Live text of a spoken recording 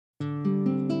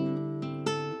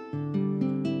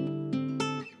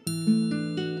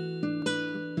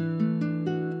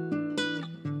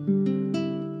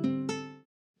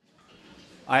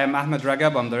I am Ahmed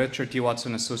Ragab. I'm the Richard T.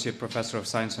 Watson Associate Professor of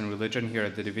Science and Religion here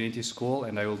at the Divinity School,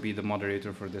 and I will be the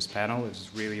moderator for this panel. It's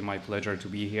really my pleasure to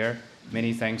be here.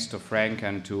 Many thanks to Frank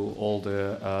and to all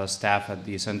the staff at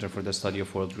the Center for the Study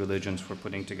of World Religions for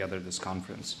putting together this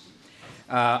conference.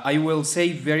 I will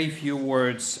say very few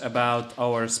words about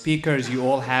our speakers. You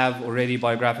all have already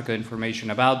biographical information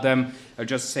about them. I'll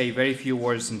just say very few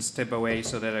words and step away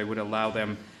so that I would allow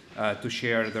them to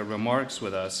share their remarks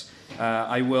with us.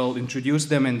 I will introduce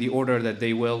them in the order that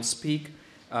they will speak,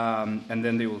 and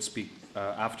then they will speak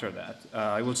after that.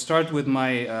 I will start with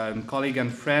my colleague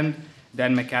and friend,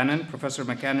 Dan McKanan. Professor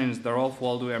McKanan is the Ralph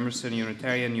Waldo Emerson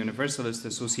Unitarian Universalist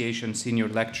Association Senior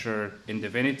Lecturer in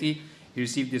Divinity. He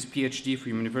received his PhD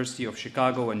from University of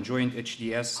Chicago and joined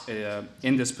HDS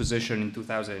in this position in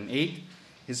 2008.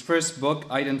 His first book,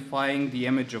 Identifying the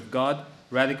Image of God,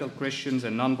 Radical Christians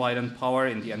and Nonviolent Power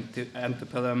in the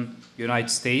Antebellum United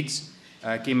States,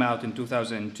 came out in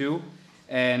 2002.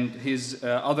 And his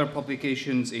other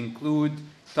publications include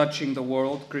Touching the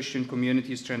World, Christian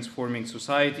Communities Transforming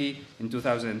Society in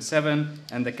 2007,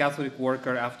 and The Catholic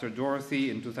Worker After Dorothy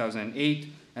in 2008,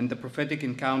 and The Prophetic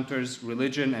Encounters,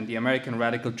 Religion and the American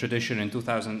Radical Tradition in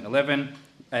 2011.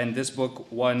 And this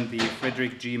book won the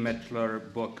Frederick G. Mittler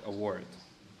Book Award.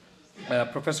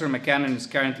 Professor McKanan is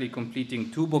currently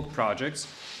completing two book projects,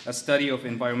 a study of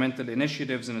environmental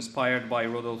initiatives inspired by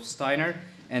Rudolf Steiner,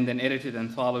 and an edited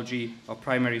anthology of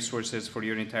primary sources for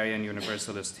Unitarian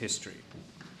Universalist history.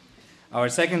 Our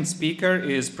second speaker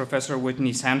is Professor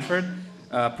Whitney Sanford.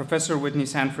 Professor Whitney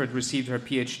Sanford received her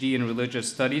PhD in religious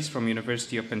studies from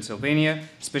University of Pennsylvania,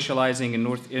 specializing in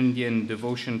North Indian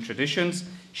devotion traditions.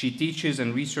 She teaches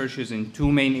and researches in two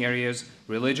main areas,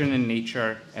 religion and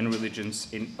nature and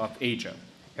religions of Asia.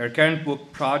 Her current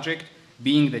book project,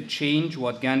 Being the Change,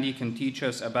 What Gandhi Can Teach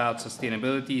Us About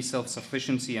Sustainability,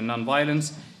 Self-Sufficiency, and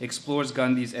Nonviolence, explores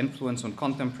Gandhi's influence on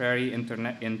contemporary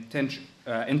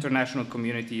international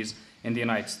communities in the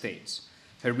United States.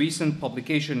 Her recent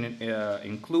publications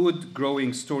include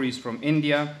Growing Stories from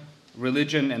India,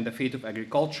 Religion and the Fate of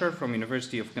Agriculture from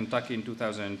University of Kentucky in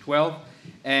 2012,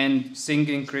 and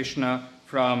Singing Krishna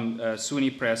from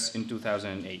SUNY Press in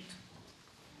 2008.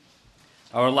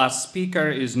 Our last speaker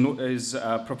is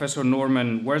Professor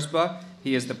Norman Wirzba.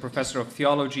 He is the Professor of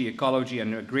Theology, Ecology,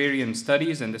 and Agrarian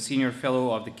Studies and the Senior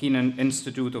Fellow of the McKanan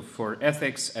Institute for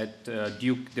Ethics at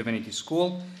Duke Divinity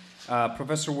School.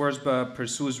 Professor Wirzba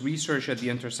pursues research at the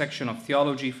intersection of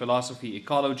theology, philosophy,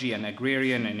 ecology, and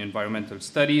agrarian and environmental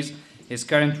studies. His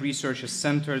current research is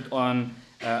centered on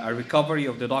a recovery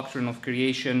of the doctrine of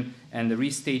creation and the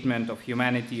restatement of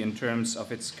humanity in terms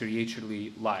of its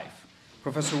creaturely life.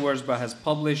 Professor Wirzba has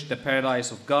published The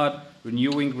Paradise of God,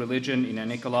 Renewing Religion in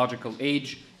an Ecological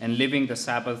Age, and Living the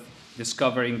Sabbath,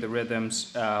 Discovering the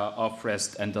Rhythms of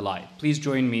Rest and Delight. Please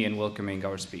join me in welcoming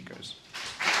our speakers.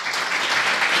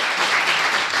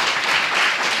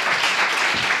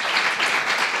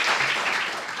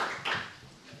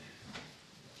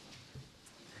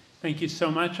 Thank you so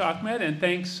much, Ahmed, and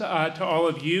thanks to all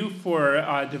of you for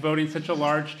devoting such a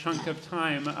large chunk of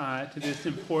time to this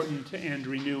important and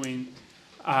renewing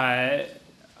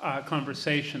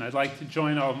conversation. I'd like to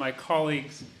join all of my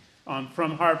colleagues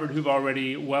from Harvard who've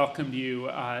already welcomed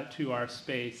you to our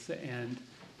space and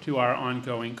to our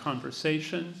ongoing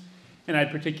conversation. And I'd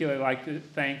particularly like to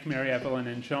thank Mary Evelyn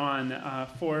and John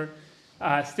for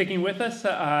sticking with us,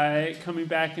 coming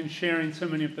back and sharing so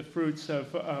many of the fruits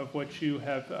of what you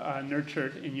have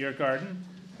nurtured in your garden,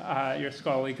 your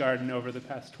scholarly garden over the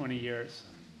past 20 years.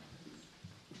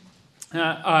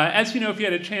 As you know, if you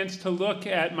had a chance to look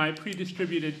at my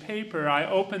pre-distributed paper, I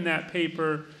opened that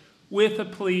paper with a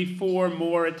plea for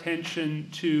more attention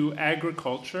to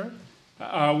agriculture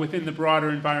within the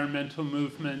broader environmental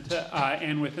movement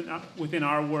and within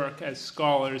our work as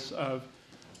scholars of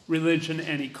religion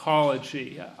and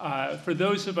ecology. For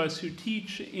those of us who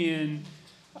teach in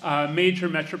major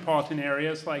metropolitan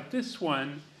areas like this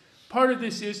one, part of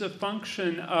this is a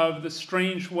function of the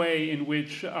strange way in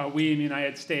which we in the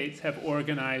United States have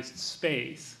organized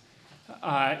space.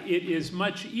 It is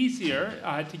much easier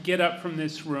to get up from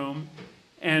this room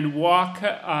and walk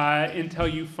until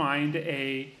you find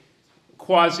a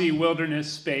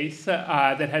quasi-wilderness space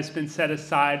that has been set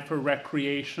aside for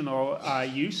recreational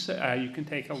use. You can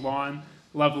take a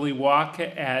lovely walk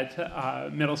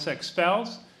at Middlesex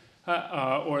Fells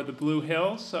or the Blue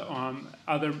Hills.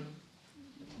 Other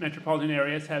metropolitan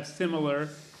areas have similar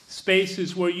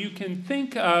spaces where you can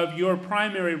think of your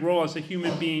primary role as a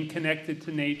human being connected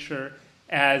to nature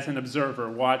as an observer,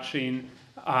 watching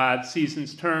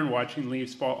seasons turn, watching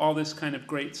leaves fall, all this kind of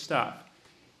great stuff.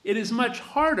 It is much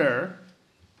harder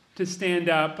to to stand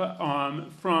up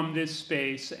from this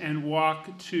space and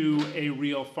walk to a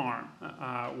real farm,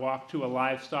 walk to a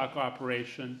livestock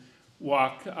operation,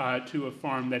 walk to a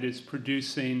farm that is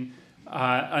producing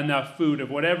enough food of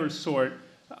whatever sort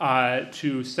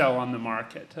to sell on the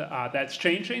market. That's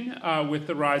changing with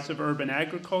the rise of urban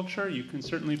agriculture. You can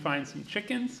certainly find some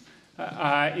chickens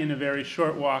in a very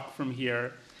short walk from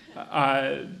here.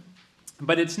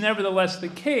 But it's nevertheless the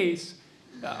case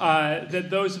that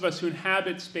those of us who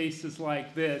inhabit spaces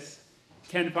like this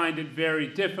can find it very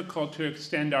difficult to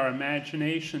extend our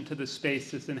imagination to the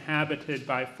spaces inhabited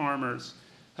by farmers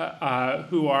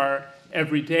who are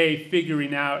every day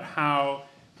figuring out how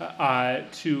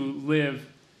to live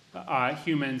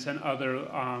humans and other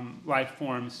life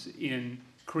forms in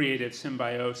creative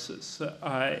symbiosis.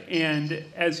 And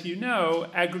as you know,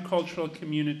 agricultural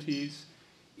communities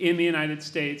in the United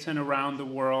States and around the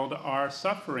world are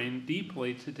suffering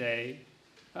deeply today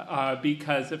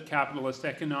because of capitalist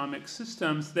economic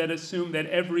systems that assume that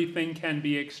everything can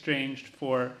be exchanged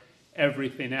for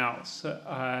everything else.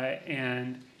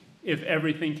 And if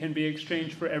everything can be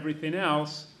exchanged for everything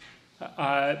else,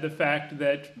 the fact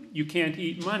that you can't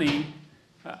eat money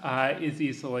is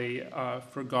easily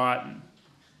forgotten.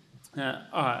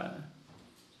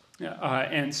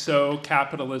 And so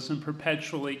capitalism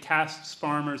perpetually casts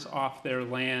farmers off their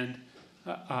land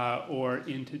or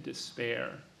into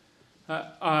despair.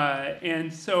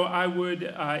 And so I would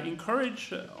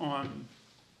encourage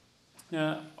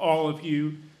all of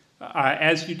you,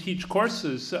 as you teach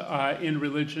courses in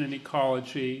religion and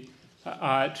ecology,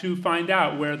 to find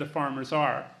out where the farmers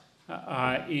are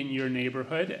in your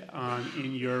neighborhood,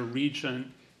 in your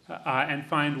region, and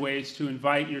find ways to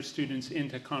invite your students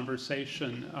into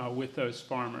conversation with those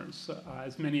farmers.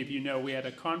 As many of you know, we had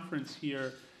a conference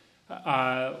here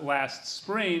last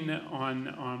spring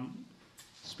on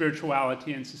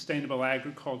spirituality and sustainable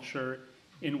agriculture,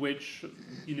 in which,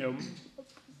 at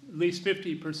least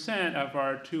 50% of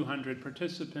our 200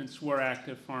 participants were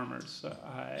active farmers,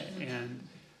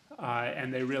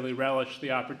 and they really relished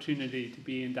the opportunity to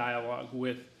be in dialogue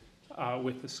with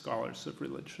the scholars of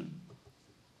religion.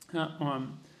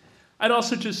 I'd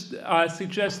also just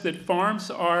suggest that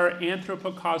farms are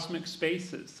anthropocosmic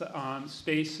spaces,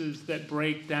 spaces that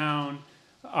break down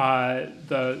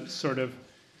the sort of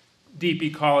deep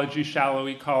ecology, shallow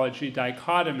ecology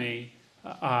dichotomy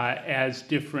as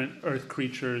different earth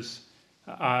creatures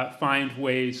find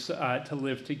ways to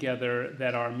live together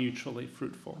that are mutually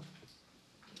fruitful.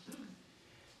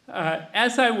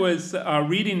 As I was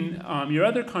reading your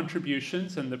other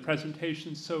contributions and the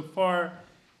presentations so far,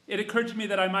 it occurred to me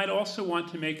that I might also want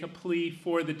to make a plea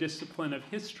for the discipline of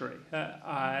history.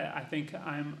 I think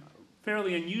I'm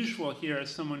fairly unusual here as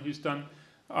someone who's done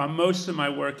most of my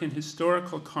work in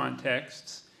historical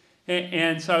contexts.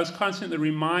 And so I was constantly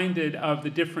reminded of the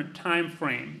different time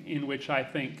frame in which I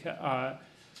think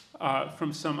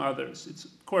from some others. It's,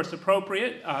 of course,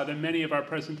 appropriate that many of our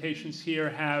presentations here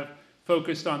have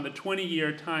focused on the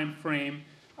 20-year time frame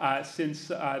since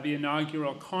the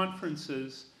inaugural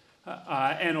conferences,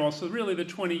 and also really the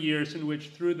 20 years in which,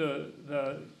 through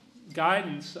the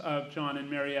guidance of John and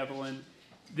Mary Evelyn,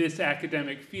 this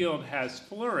academic field has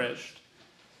flourished.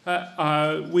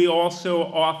 We also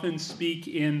often speak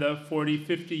in the 40,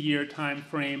 50-year time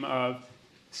frame of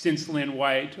since Lynn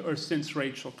White or since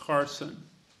Rachel Carson.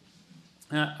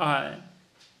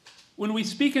 When we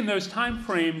speak in those time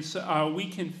frames, we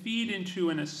can feed into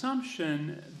an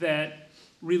assumption that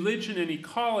religion and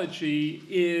ecology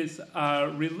is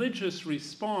a religious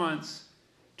response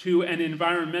to an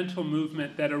environmental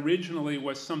movement that originally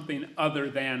was something other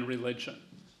than religion.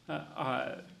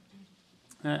 But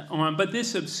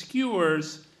this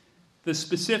obscures the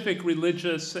specific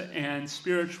religious and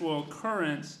spiritual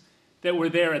currents that were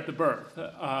there at the birth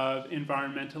of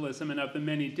environmentalism and of the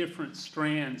many different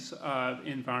strands of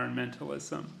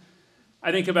environmentalism.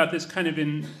 I think about this kind of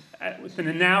with an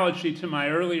analogy to my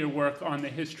earlier work on the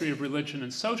history of religion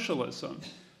and socialism.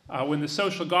 When the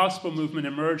social gospel movement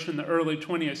emerged in the early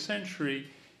 20th century,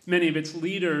 many of its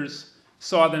leaders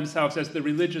saw themselves as the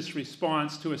religious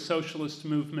response to a socialist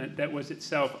movement that was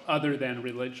itself other than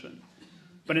religion.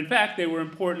 But in fact, they were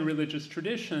important religious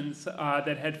traditions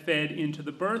that had fed into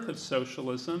the birth of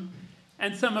socialism,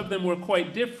 and some of them were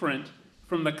quite different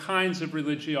from the kinds of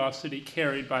religiosity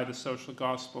carried by the social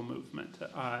gospel movement.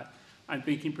 I'm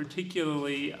thinking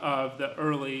particularly of the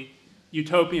early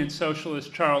utopian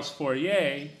socialist Charles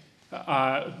Fourier,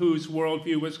 whose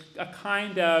worldview was a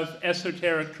kind of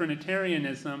esoteric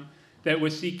Trinitarianism that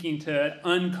was seeking to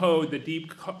uncode the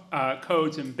deep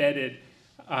codes embedded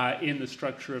in the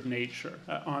structure of nature.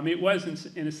 It was,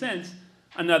 in a sense,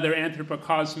 another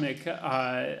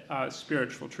anthropocosmic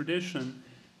spiritual tradition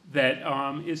that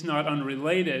is not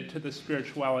unrelated to the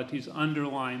spiritualities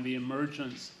underlying the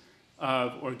emergence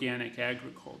of organic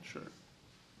agriculture.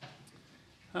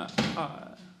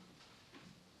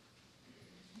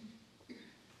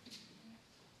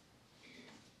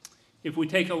 If we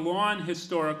take a long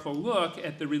historical look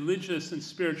at the religious and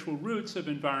spiritual roots of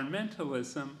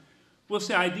environmentalism, we'll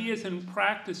see ideas and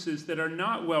practices that are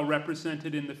not well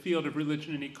represented in the field of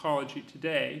religion and ecology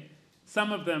today,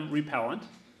 some of them repellent,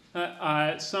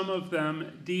 some of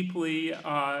them deeply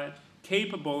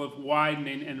capable of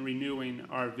widening and renewing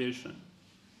our vision.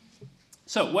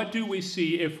 So what do we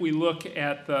see if we look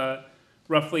at the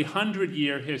roughly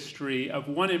 100-year history of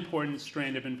one important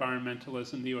strand of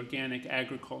environmentalism, the organic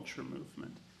agriculture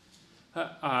movement?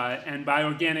 And by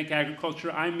organic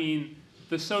agriculture, I mean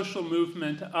the social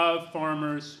movement of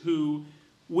farmers who,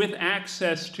 with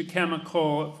access to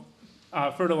chemical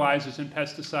fertilizers and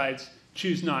pesticides,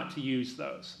 choose not to use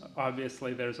those.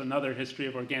 Obviously, there's another history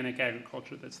of organic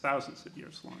agriculture that's thousands of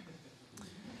years long.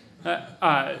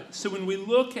 So when we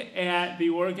look at the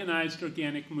organized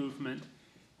organic movement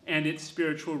and its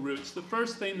spiritual roots, the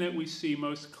first thing that we see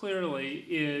most clearly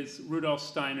is Rudolf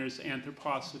Steiner's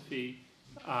anthroposophy,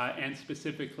 and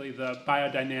specifically the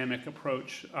biodynamic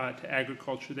approach to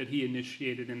agriculture that he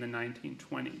initiated in the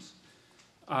 1920s.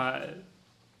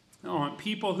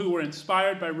 People who were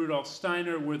inspired by Rudolf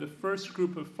Steiner were the first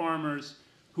group of farmers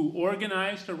who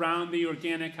organized around the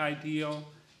organic ideal.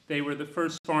 They were the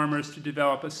first farmers to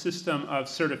develop a system of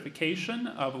certification,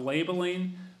 of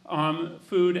labeling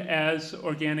food as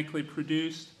organically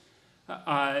produced.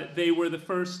 They were the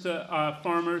first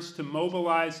farmers to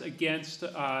mobilize against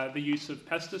the use of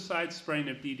pesticides, spraying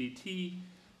of DDT,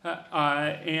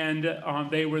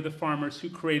 and they were the farmers who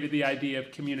created the idea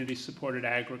of community-supported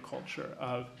agriculture,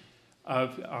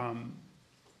 of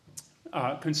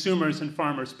consumers and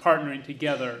farmers partnering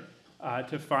together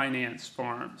to finance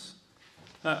farms.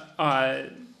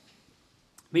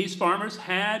 These farmers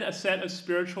had a set of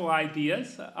spiritual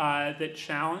ideas that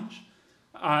challenge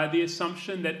the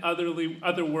assumption that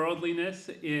otherworldliness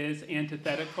is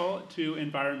antithetical to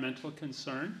environmental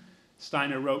concern.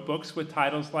 Steiner wrote books with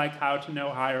titles like How to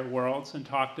Know Higher Worlds and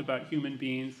talked about human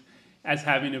beings as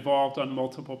having evolved on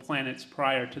multiple planets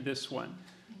prior to this one.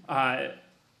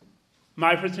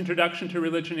 My first introduction to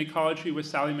religion and ecology was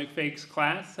Sally McFake's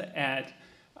class at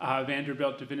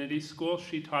Vanderbilt Divinity School.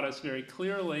 She taught us very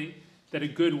clearly that a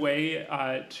good way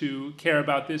to care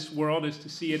about this world is to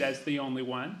see it as the only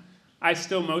one. I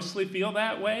still mostly feel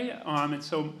that way, and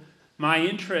so my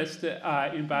interest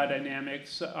in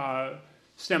biodynamics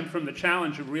stemmed from the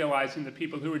challenge of realizing that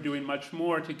people who were doing much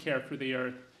more to care for the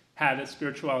earth had a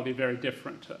spirituality very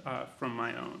different from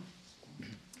my own.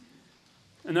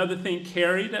 Another thing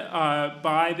carried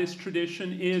by this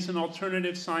tradition is an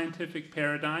alternative scientific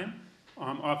paradigm,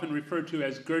 often referred to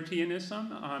as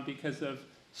Goetheanism, because of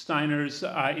Steiner's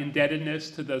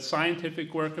indebtedness to the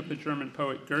scientific work of the German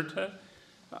poet Goethe,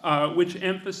 which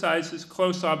emphasizes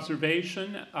close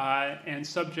observation and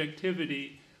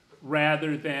subjectivity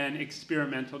rather than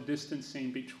experimental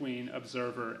distancing between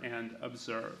observer and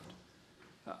observed.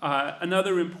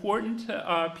 Another important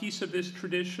piece of this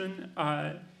tradition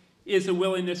is a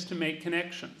willingness to make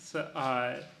connections.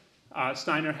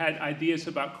 Steiner had ideas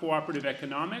about cooperative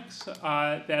economics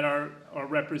that are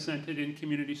represented in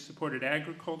community-supported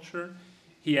agriculture.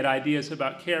 He had ideas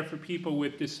about care for people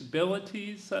with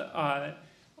disabilities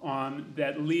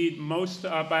that lead most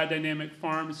biodynamic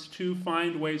farms to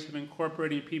find ways of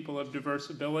incorporating people of diverse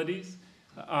abilities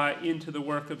into the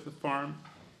work of the farm.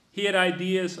 He had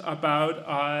ideas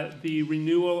about the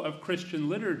renewal of Christian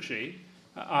liturgy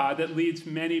that leads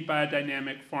many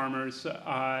biodynamic farmers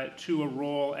to a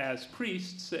role as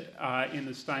priests in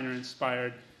the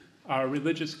Steiner-inspired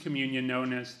religious communion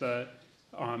known as the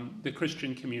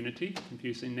Christian community,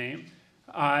 confusing name.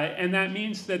 And that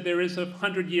means that there is a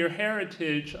 100-year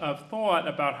heritage of thought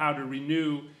about how to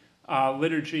renew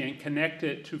liturgy and connect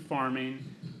it to farming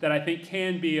that I think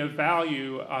can be of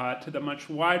value to the much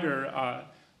wider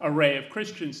array of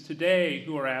Christians today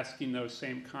who are asking those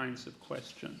same kinds of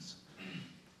questions.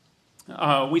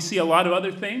 We see a lot of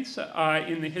other things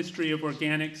in the history of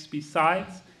organics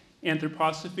besides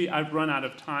anthroposophy. I've run out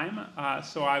of time,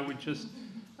 so I would just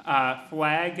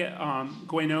flag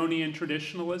Guianonian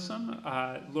traditionalism.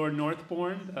 Lord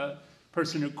Northbourne, the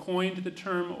person who coined the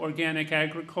term organic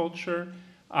agriculture,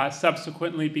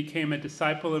 subsequently became a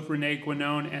disciple of René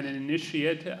Guénon and an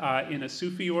initiate in a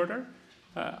Sufi order.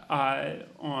 I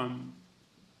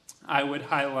would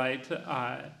highlight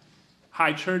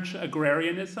high church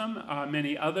agrarianism.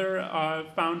 Many other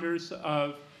founders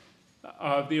of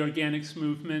of the organics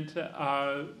movement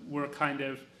were kind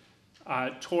of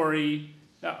Tory,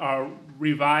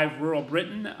 revive rural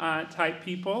Britain type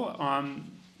people.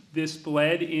 This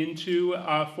bled into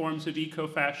forms of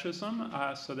eco-fascism,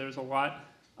 so there's a lot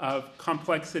of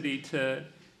complexity to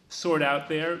sort out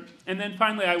there. And then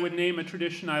finally, I would name a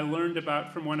tradition I learned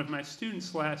about from one of my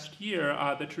students last year,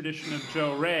 the tradition of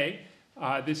Jo-Rei.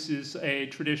 This is a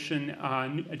tradition,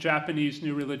 a Japanese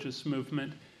new religious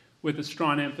movement with a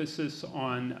strong emphasis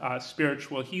on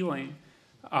spiritual healing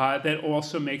that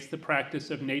also makes the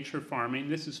practice of nature farming.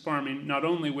 This is farming not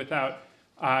only without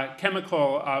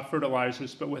chemical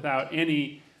fertilizers, but without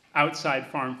any outside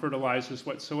farm fertilizers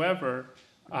whatsoever,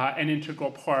 an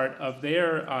integral part of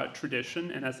their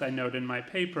tradition. And as I note in my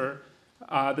paper,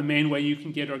 the main way you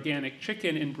can get organic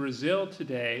chicken in Brazil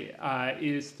today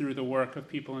is through the work of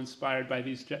people inspired by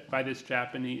this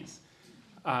Japanese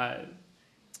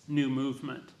new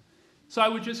movement. So I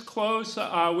would just close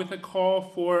with a call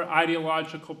for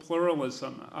ideological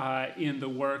pluralism in the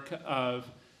work of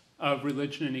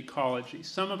religion and ecology.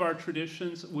 Some of our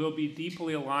traditions will be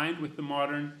deeply aligned with the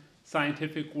modern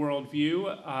scientific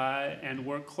worldview and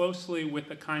work closely with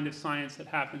the kind of science that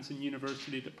happens in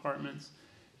university departments.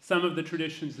 Some of the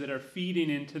traditions that are feeding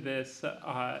into this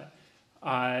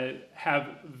have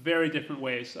very different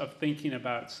ways of thinking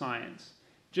about science.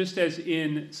 Just as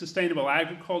in sustainable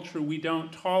agriculture, we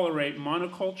don't tolerate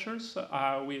monocultures.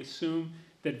 We assume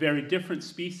that very different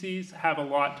species have a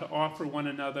lot to offer one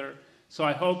another. So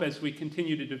I hope as we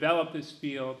continue to develop this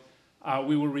field,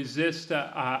 we will resist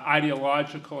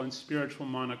ideological and spiritual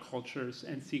monocultures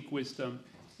and seek wisdom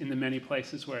in the many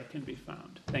places where it can be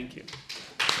found. Thank you.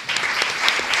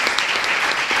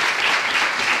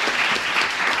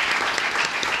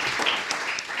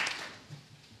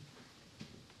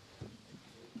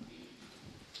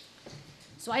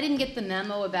 So I didn't get the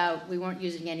memo about we weren't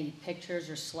using any pictures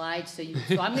or slides, so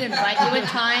I'm going to invite you at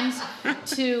times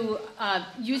to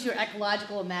use your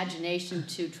ecological imagination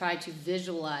to try to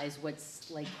visualize what's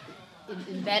like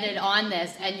embedded on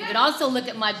this. And you can also look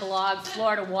at my blog,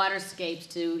 Florida Waterscapes,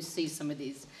 to see some of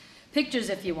these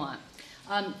pictures if you want.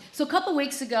 So a couple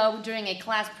weeks ago during a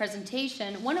class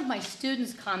presentation, one of my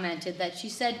students commented that she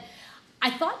said, I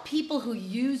thought people who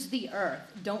use the earth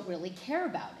don't really care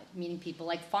about it, meaning people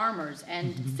like farmers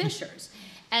and fishers.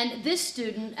 And this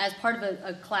student, as part of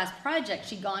a class project,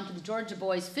 she'd gone to the Georgia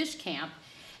Boys Fish Camp,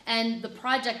 and the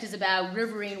project is about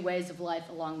riverine ways of life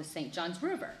along the St. Johns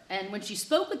River. And when she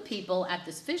spoke with people at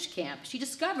this fish camp, she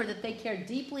discovered that they care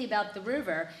deeply about the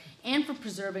river and for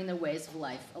preserving their ways of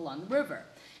life along the river.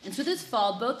 And so this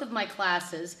fall, both of my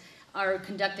classes are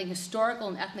conducting historical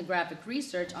and ethnographic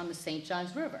research on the St.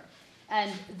 Johns River.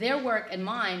 And their work and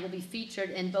mine will be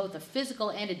featured in both a physical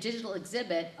and a digital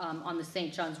exhibit on the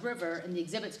St. Johns River. And the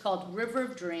exhibit's called River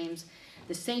of Dreams,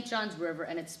 the St. Johns River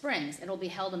and its Springs. And it will be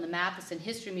held in the Matheson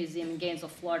History Museum in Gainesville,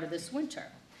 Florida this winter.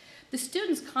 The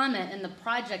students' comment in the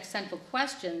project's central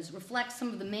questions reflects some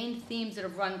of the main themes that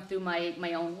have run through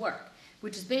my own work,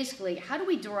 which is basically how do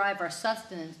we derive our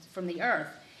sustenance from the earth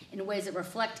in ways that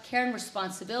reflect care and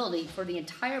responsibility for the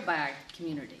entire biotic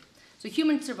community. So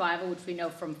human survival, which we know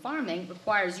from farming,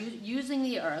 requires using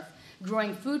the earth,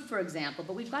 growing food, for example,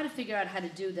 but we've got to figure out how to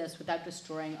do this without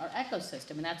destroying our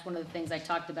ecosystem, and that's one of the things I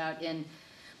talked about in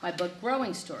my book,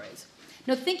 Growing Stories.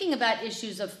 Now, thinking about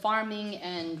issues of farming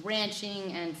and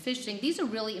ranching and fishing, these are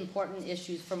really important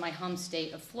issues for my home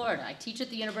state of Florida. I teach at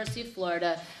the University of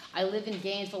Florida. I live in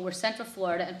Gainesville. We're Central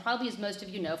Florida, and probably as most of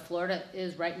you know, Florida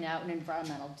is right now an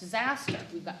environmental disaster.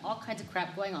 We've got all kinds of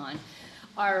crap going on.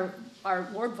 Our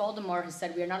Lord Voldemort has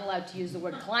said we are not allowed to use the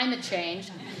word climate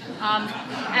change. And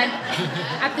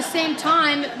at the same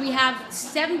time, we have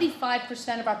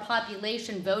 75% of our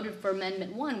population voted for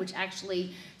Amendment 1, which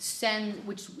actually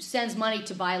sends money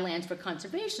to buy lands for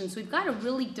conservation. So we've got a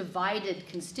really divided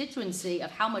constituency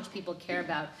of how much people care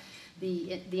about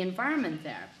the environment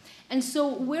there. And so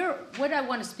what I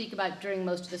want to speak about during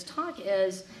most of this talk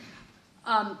is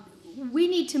we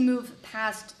need to move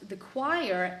past the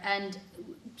choir, and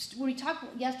when we talked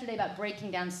yesterday about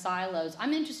breaking down silos,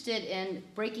 I'm interested in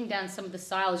breaking down some of the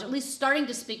silos, or at least starting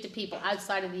to speak to people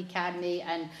outside of the academy,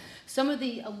 and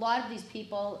a lot of these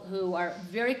people who are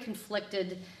very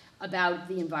conflicted about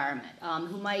the environment,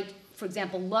 who might, for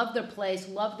example, love their place,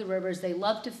 love the rivers, they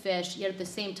love to fish, yet at the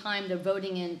same time they're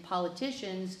voting in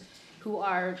politicians who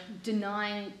are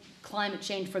denying climate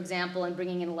change, for example, and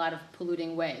bringing in a lot of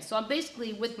polluting ways. So I'm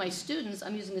basically, with my students,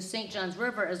 I'm using the St. Johns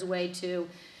River as a way to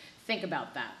think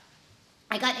about that.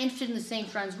 I got interested in the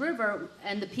St. Johns River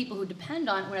and the people who depend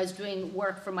on it when I was doing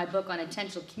work for my book on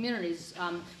intentional communities,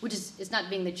 which is it's not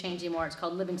being the change anymore. It's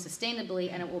called Living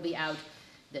Sustainably, and it will be out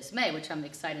this May, which I'm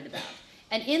excited about.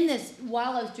 And in this,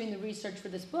 while I was doing the research for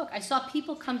this book, I saw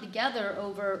people come together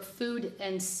over food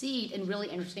and seed in really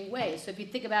interesting ways. So if you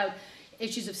think about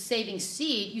issues of saving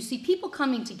seed, you see people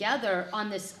coming together on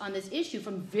this issue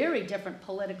from very different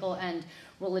political and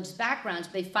religious backgrounds,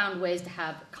 but they found ways to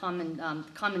have common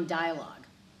dialogue.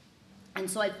 And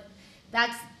so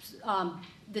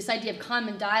this idea of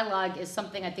common dialogue is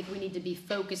something I think we need to be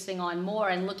focusing on more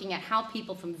and looking at how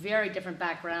people from very different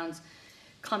backgrounds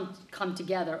come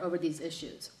together over these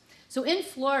issues. So in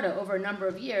Florida, over a number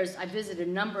of years, I visited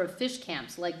a number of fish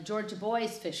camps, like Georgia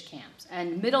Boys fish camps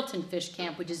and Middleton Fish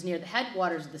Camp, which is near the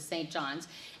headwaters of the St. John's,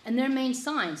 and their main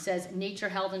sign says, "Nature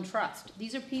held in trust."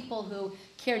 These are people who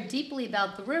care deeply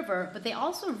about the river, but they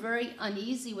also are very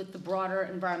uneasy with the broader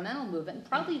environmental movement, and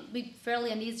probably be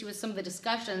fairly uneasy with some of the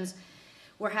discussions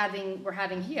we're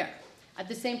having here. At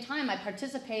the same time, I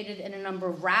participated in a number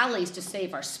of rallies to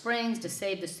save our springs, to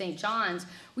save the St. John's,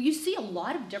 where you see a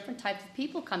lot of different types of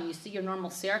people come. You see your normal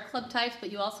Sierra Club types,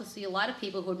 but you also see a lot of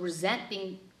people who would resent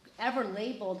being ever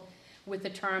labeled with the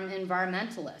term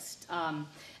environmentalist.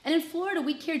 And in Florida,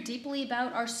 we care deeply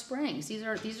about our springs. These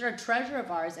are a treasure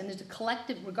of ours, and there's a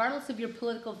collective, regardless of your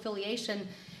political affiliation,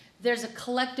 there's a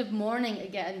collective mourning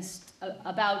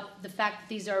about the fact that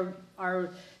these are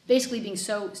basically being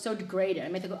so degraded. I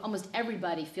mean, I think almost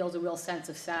everybody feels a real sense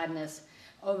of sadness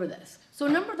over this. So a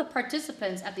number of the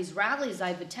participants at these rallies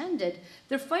I've attended,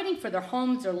 they're fighting for their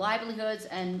homes, their livelihoods,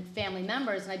 and family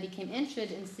members, and I became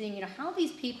interested in seeing how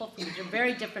these people from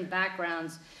very different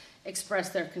backgrounds express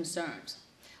their concerns.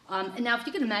 And now if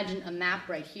you can imagine a map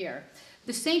right here,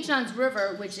 the St. John's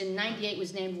River, which in '98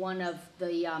 was named one of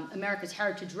the America's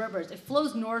Heritage Rivers, it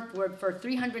flows northward for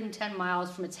 310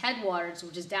 miles from its headwaters,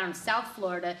 which is down in South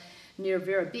Florida near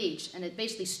Vero Beach. And it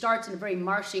basically starts in a very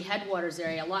marshy headwaters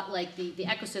area, a lot like the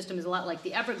ecosystem is a lot like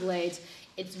the Everglades.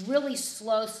 It's really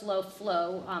slow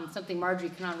flow, something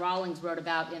Marjorie Cannon Rawlings wrote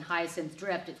about in Hyacinth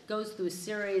Drift. It goes through a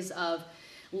series of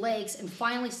lakes and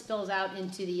finally spills out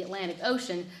into the Atlantic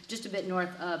Ocean just a bit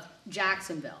north of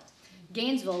Jacksonville.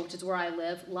 Gainesville, which is where I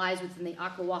live, lies within the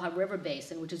Ocklawaha River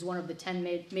Basin, which is one of the 10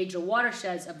 major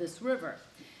watersheds of this river.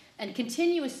 And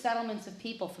continuous settlements of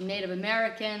people, from Native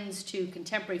Americans to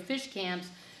contemporary fish camps,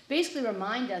 basically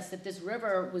remind us that this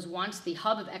river was once the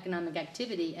hub of economic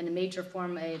activity and a major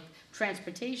form of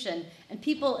transportation, and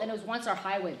it was once our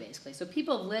highway, basically. So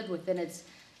people have lived within its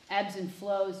ebbs and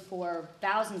flows for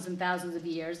thousands and thousands of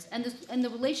years, and the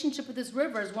relationship with this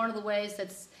river is one of the ways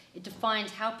it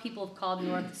defines how people have called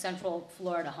North Central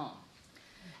Florida home.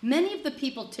 Many of the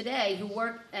people today who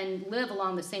work and live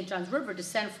along the St. Johns River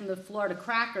descend from the Florida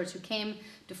Crackers, who came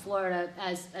to Florida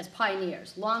as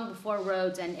pioneers, long before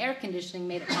roads and air conditioning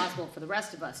made it possible for the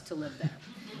rest of us to live there.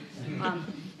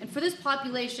 And for this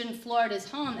population, Florida is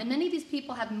home, and many of these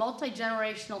people have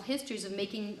multi-generational histories of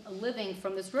making a living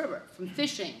from this river, from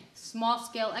fishing,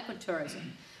 small-scale ecotourism,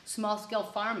 small-scale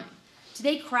farming.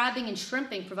 Today, crabbing and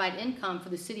shrimping provide income for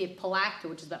the city of Palatka,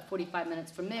 which is about 45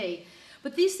 minutes from me.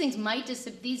 But these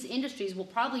industries will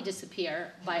probably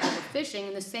disappear by overfishing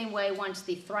in the same way once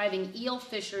the thriving eel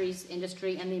fisheries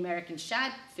industry and the American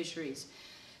shad fisheries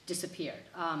disappeared.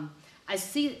 I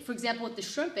see, for example, with the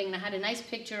shrimping, and I had a nice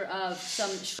picture of some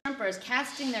shrimpers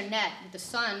casting their net with the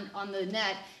sun on the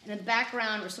net, and in the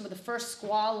background are some of the first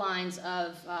squall lines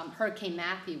of Hurricane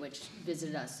Matthew, which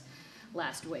visited us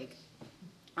last week.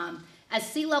 As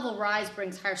sea level rise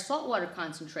brings higher saltwater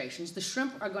concentrations, the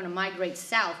shrimp are going to migrate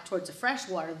south towards the fresh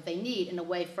water that they need and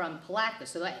away from Palatka.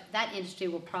 So that industry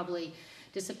will probably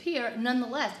disappear.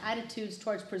 Nonetheless, attitudes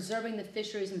towards preserving the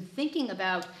fisheries and thinking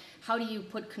about how do you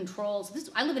put controls.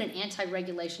 I live in an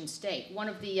anti-regulation state. One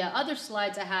of the other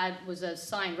slides I had was a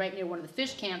sign right near one of the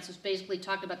fish camps, which basically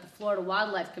talked about the Florida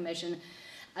Wildlife Commission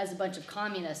as a bunch of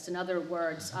communists, in other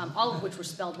words, all of which were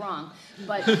spelled wrong.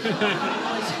 But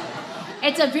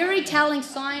it's a very telling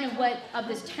sign of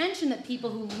this tension that people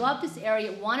who love this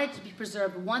area, want it to be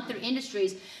preserved, want their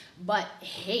industries, but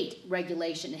hate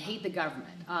regulation and hate the government.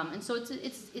 And so it's an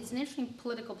interesting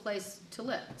political place to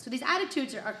live. So these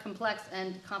attitudes are complex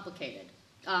and complicated.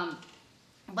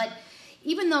 But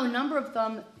even though a number of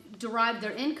them derive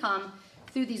their income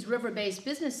through these river-based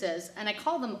businesses, and I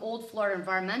call them old Florida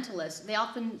environmentalists,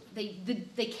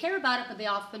 they care about it, but they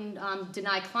often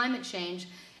deny climate change,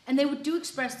 and they do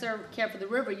express their care for the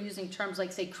river using terms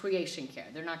like, say, creation care.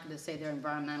 They're not going to say they're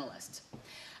environmentalists.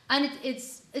 And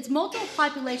it's multiple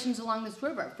populations along this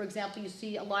river. For example, you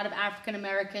see a lot of African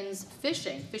Americans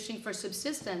fishing for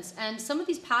subsistence, and some of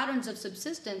these patterns of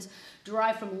subsistence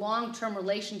derive from long-term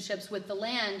relationships with the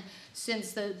land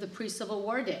since the pre-Civil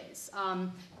War days.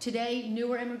 Today,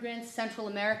 newer immigrants, Central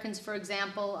Americans, for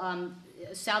example,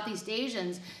 Southeast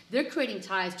Asians, they're creating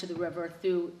ties to the river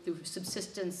through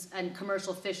subsistence and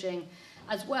commercial fishing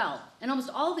as well. And almost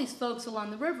all these folks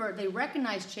along the river, they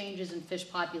recognize changes in fish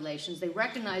populations, they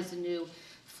recognize the new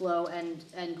flow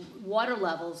and water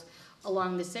levels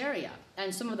along this area.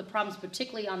 And some of the problems,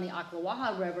 particularly on the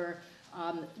Ocklawaha River,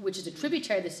 which is a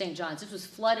tributary of the St. John's, this was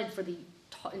flooded for the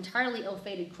entirely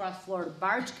ill-fated cross-Florida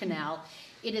barge canal.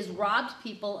 It has robbed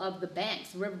people of the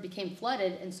banks. The river became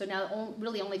flooded, and so now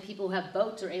really only people who have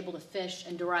boats are able to fish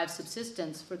and derive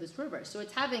subsistence for this river. So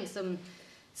it's having some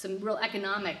real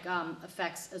economic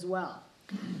effects as well.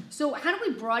 So how do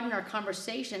we broaden our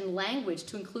conversation and language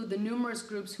to include the numerous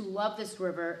groups who love this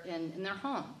river in their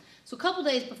home? So a couple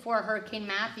days before Hurricane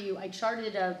Matthew, I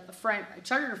chartered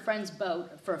a friend's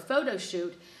boat for a photo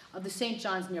shoot of the St.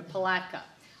 John's near Palatka.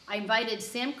 I invited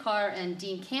Sam Carr and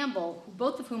Dean Campbell,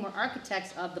 both of whom are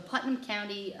architects of the Putnam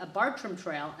County Bartram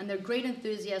Trail, and they're great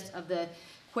enthusiasts of the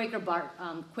Quaker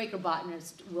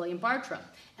botanist William Bartram.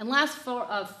 And last fall,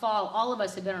 all of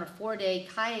us had been on a 4-day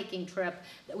kayaking trip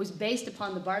that was based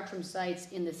upon the Bartram sites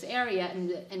in this area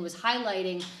and was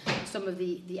highlighting some of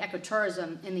the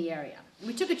ecotourism in the area.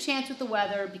 We took a chance with the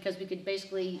weather because we could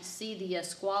basically see the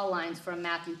squall lines from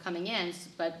Matthew coming in,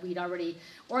 but we'd already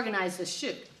organized the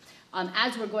shoot.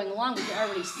 As we're going along, we could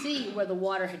already see where the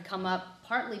water had come up,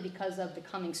 partly because of the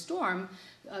coming storm,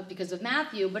 because of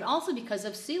Matthew, but also because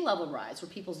of sea level rise, where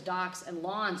people's docks and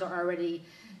lawns are already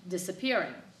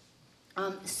disappearing.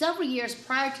 Several years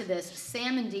prior to this,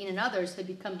 Sam and Dean and others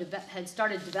had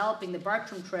started developing the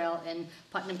Bartram Trail in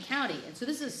Putnam County. And so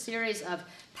this is a series of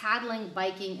paddling,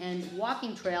 biking, and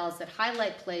walking trails that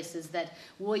highlight places that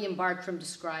William Bartram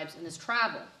describes in his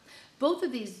travel. Both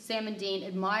of these, Sam and Dean,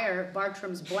 admire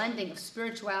Bartram's blending of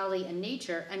spirituality and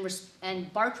nature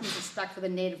and Bartram's respect for the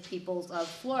native peoples of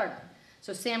Florida.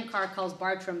 So Sam Carr calls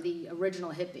Bartram the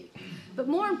original hippie. But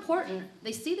more important,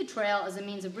 they see the trail as a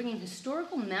means of bringing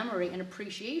historical memory and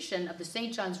appreciation of the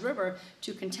St. John's River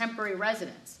to contemporary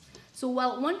residents. So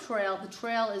while one trail, the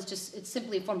trail is it's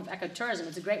simply a form of ecotourism.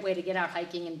 It's a great way to get out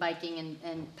hiking and biking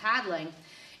and paddling.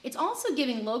 It's also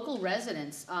giving local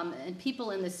residents and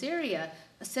people in this area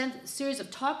a series of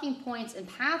talking points and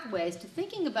pathways to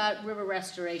thinking about river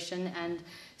restoration and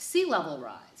sea level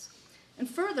rise. And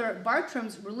further,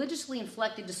 Bartram's religiously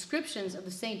inflected descriptions of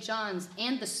the St. John's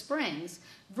and the springs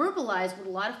verbalize what a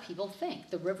lot of people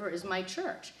think. The river is my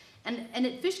church. And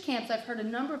at fish camps, I've heard a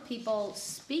number of people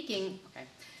speaking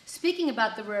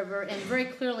about the river in very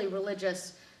clearly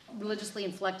religiously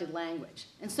inflected language.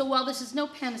 And so while this is no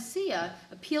panacea,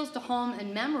 appeals to home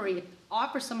and memory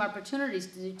offer some opportunities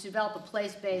to develop a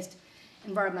place-based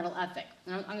environmental ethic.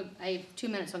 And I have 2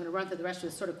 minutes, so I'm going to run through the rest of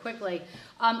this sort of quickly.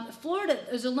 Florida,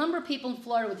 there's a number of people in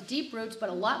Florida with deep roots, but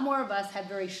a lot more of us have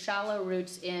very shallow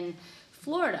roots in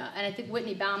Florida. And I think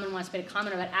Whitney Bauman wants to make a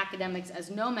comment about academics as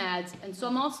nomads. And so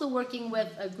I'm also working with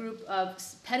a group of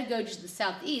pedagogists in the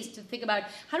Southeast to think about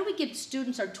how do we give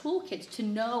students our toolkits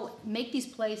to make these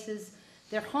places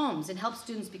their homes and help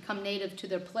students become native to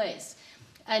their place.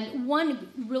 And one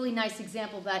really nice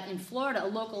example of that in Florida, a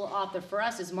local author for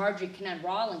us, is Marjorie Kennett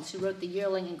Rawlings, who wrote The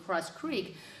Yearling in Cross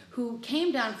Creek, who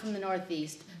came down from the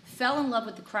Northeast, fell in love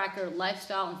with the cracker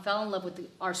lifestyle, and fell in love with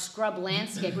our scrub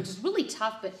landscape, which is really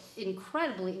tough but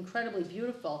incredibly, incredibly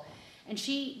beautiful. And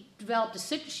she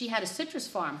had a citrus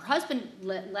farm. Her husband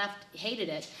left, hated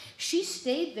it. She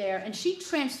stayed there, and she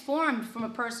transformed from a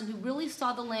person who really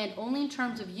saw the land only in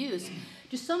terms of use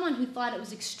to someone who thought it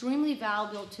was extremely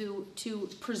valuable to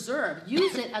preserve,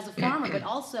 use it as a farmer, but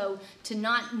also to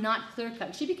not clear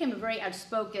cut. She became a very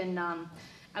outspoken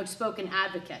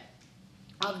advocate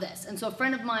of this. And so a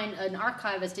friend of mine, an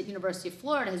archivist at University of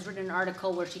Florida, has written an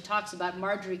article where she talks about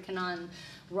Marjorie Kennett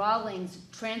Rawlings'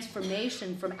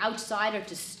 transformation from outsider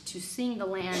to seeing the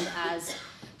land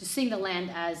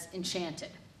as enchanted.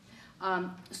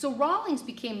 So Rawlings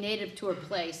became native to her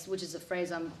place, which is a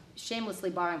phrase I'm shamelessly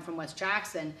borrowing from Wes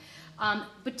Jackson.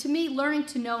 But to me, learning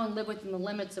to know and live within the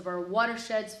limits of our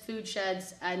watersheds, food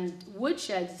sheds, and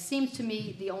woodsheds seems to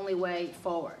me the only way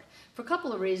forward, for a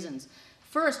couple of reasons.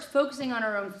 First, focusing on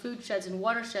our own food sheds and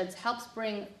watersheds helps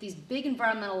bring these big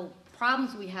environmental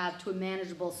problems we have to a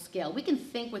manageable scale. We can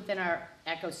think within our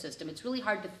ecosystem. It's really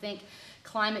hard to think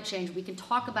climate change. We can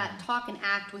talk and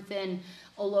act within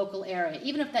a local area,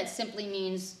 even if that simply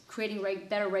means creating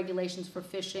better regulations for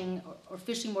fishing or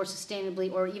fishing more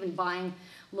sustainably or even buying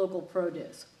local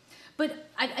produce. But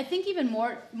I think even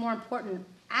more important,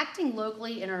 acting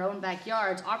locally in our own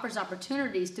backyards offers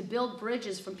opportunities to build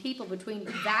bridges from people between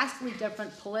vastly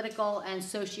different political and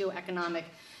socioeconomic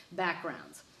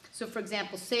backgrounds. So, for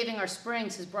example, Saving Our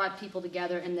Springs has brought people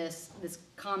together in this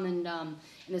common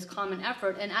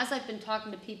effort. And as I've been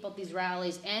talking to people at these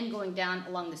rallies and going down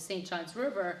along the St. Johns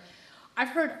River, I've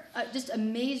heard just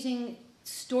amazing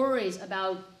stories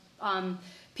about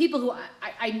people who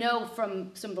I know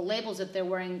from some of the labels that they're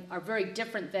wearing are very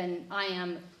different than I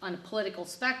am on a political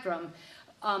spectrum,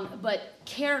 but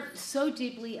care so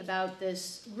deeply about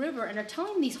this river and are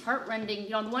telling these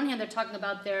heartrending, on the one hand they're talking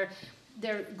about their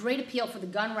great appeal for the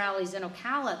gun rallies in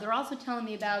Ocala. They're also telling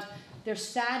me about their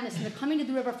sadness, and they're coming to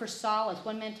the river for solace.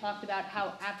 One man talked about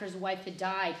how after his wife had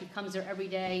died, he comes there every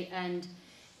day and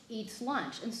eats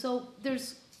lunch. And so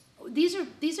these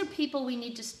are people we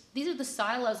need to, these are the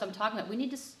silos I'm talking about. We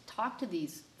need to talk to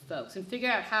these folks and figure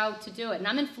out how to do it. And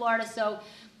I'm in Florida, so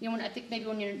I think maybe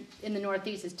when you're in the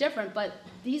Northeast it's different, but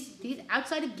these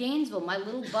outside of Gainesville, my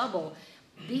little bubble,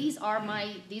 these are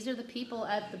the people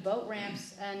at the boat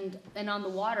ramps and on the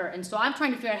water. And so I'm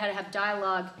trying to figure out how to have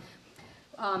dialogue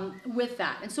with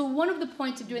that. And so one of the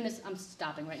points of doing this, I'm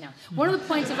stopping right now. One of the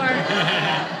points of our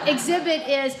exhibit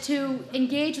is to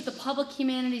engage with the public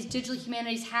humanities, digital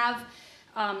humanities, have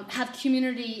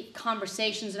community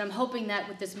conversations, and I'm hoping that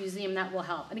with this museum that will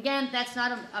help. And again, that's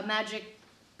not a magic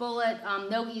bullet,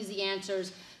 no easy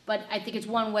answers, but I think it's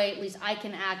one way at least I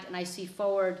can act and I see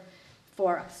forward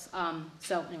for us.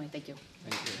 So anyway, thank you.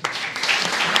 Thank you.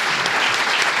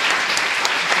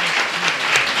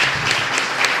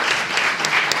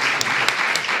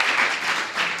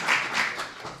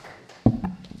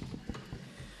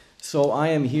 So I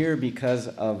am here because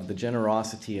of the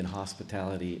generosity and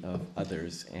hospitality of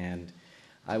others, and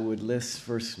I would list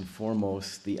first and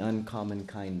foremost the uncommon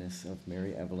kindness of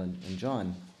Mary Evelyn and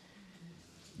John.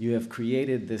 You have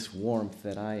created this warmth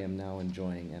that I am now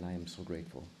enjoying, and I am so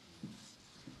grateful.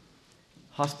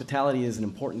 Hospitality is an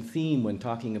important theme when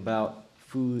talking about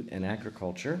food and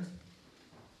agriculture.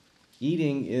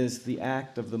 Eating is the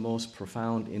act of the most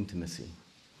profound intimacy.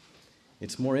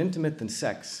 It's more intimate than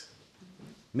sex.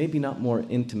 Maybe not more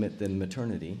intimate than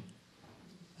maternity,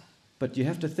 but you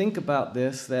have to think about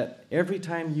this, that every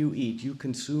time you eat, you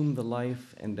consume the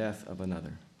life and death of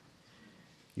another.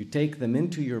 You take them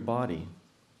into your body.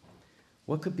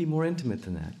 What could be more intimate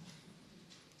than that?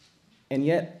 And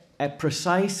yet, at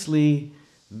precisely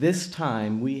this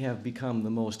time, we have become the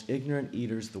most ignorant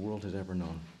eaters the world has ever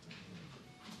known.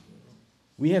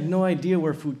 We have no idea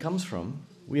where food comes from.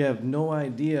 We have no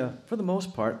idea, for the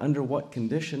most part, under what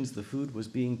conditions the food was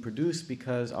being produced,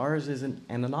 because ours isn't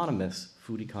an anonymous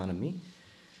food economy.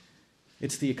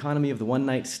 It's the economy of the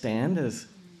one-night stand, as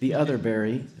the other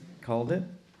Barry called it,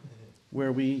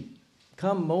 where we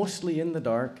come mostly in the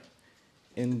dark,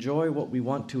 enjoy what we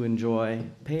want to enjoy,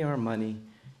 pay our money,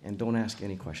 and don't ask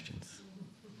any questions.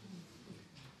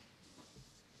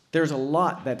 There's a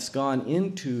lot that's gone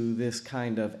into this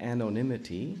kind of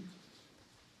anonymity.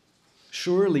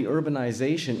 Surely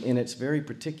urbanization in its very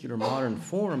particular modern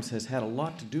forms has had a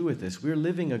lot to do with this. We're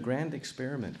living a grand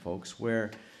experiment, folks,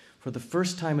 where for the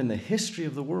first time in the history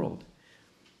of the world,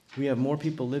 we have more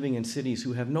people living in cities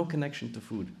who have no connection to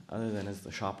food other than as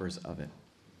the shoppers of it.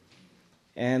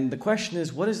 And the question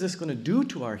is, what is this going to do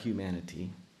to our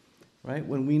humanity, right,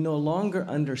 when we no longer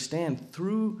understand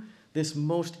through this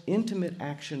most intimate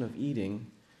action of eating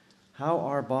how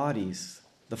our bodies,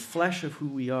 the flesh of who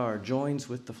we are, joins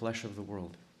with the flesh of the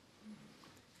world.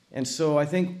 And so I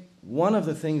think one of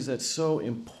the things that's so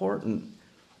important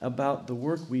about the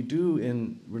work we do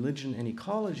in religion and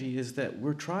ecology is that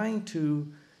we're trying to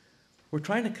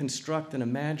construct and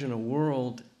imagine a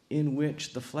world in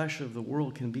which the flesh of the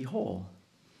world can be whole.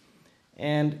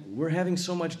 And we're having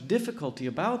so much difficulty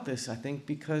about this, I think,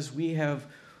 because we have,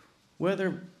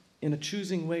 whether in a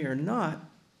choosing way or not,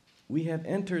 we have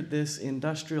entered this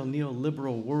industrial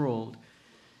neoliberal world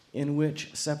in which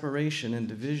separation and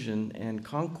division and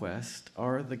conquest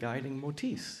are the guiding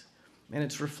motifs. And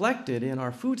it's reflected in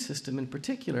our food system in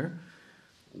particular,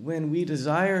 when we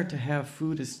desire to have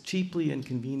food as cheaply and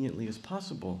conveniently as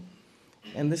possible.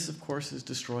 And this, of course, is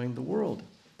destroying the world.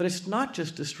 But it's not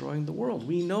just destroying the world.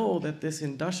 We know that this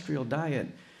industrial diet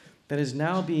that is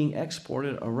now being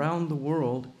exported around the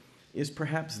world is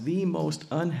perhaps the most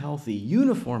unhealthy,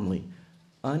 uniformly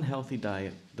unhealthy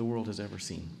diet the world has ever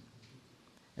seen.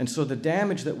 And so the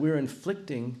damage that we're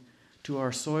inflicting to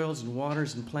our soils and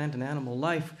waters and plant and animal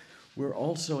life, we're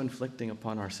also inflicting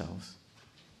upon ourselves.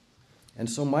 And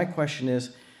so my question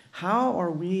is, how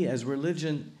are we as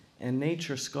religion and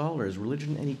nature scholars,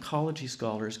 religion and ecology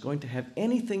scholars, going to have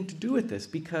anything to do with this?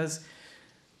 Because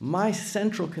my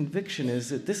central conviction is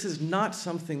that this is not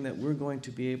something that we're going to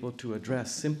be able to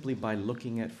address simply by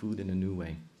looking at food in a new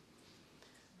way,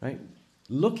 right?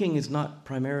 looking is not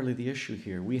primarily the issue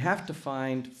here. We have to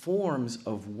find forms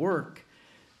of work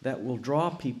that will draw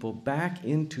people back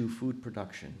into food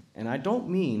production. And I don't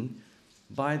mean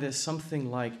by this something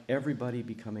like everybody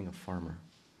becoming a farmer.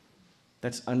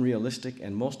 That's unrealistic,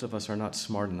 and most of us are not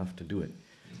smart enough to do it.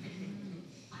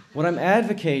 What I'm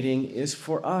advocating is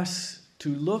for us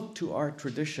to look to our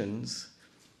traditions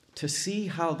to see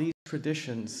how these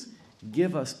traditions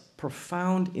give us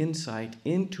profound insight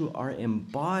into our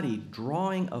embodied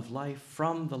drawing of life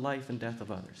from the life and death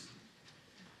of others.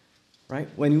 Right?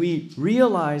 When we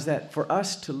realize that for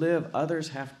us to live, others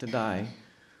have to die,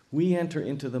 we enter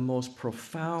into the most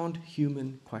profound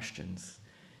human questions.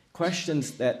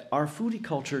 Questions that our foodie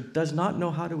culture does not know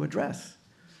how to address.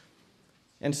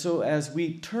 And so as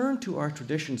we turn to our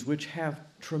traditions, which have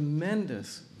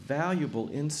tremendous, valuable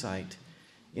insight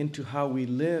into how we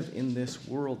live in this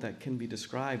world that can be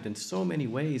described in so many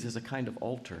ways as a kind of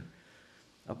altar,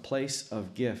 a place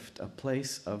of gift, a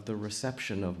place of the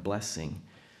reception of blessing,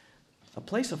 a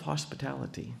place of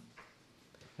hospitality,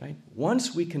 right?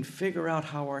 Once we can figure out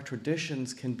how our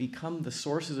traditions can become the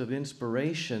sources of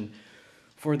inspiration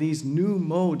for these new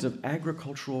modes of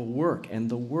agricultural work, and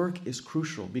the work is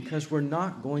crucial because we're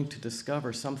not going to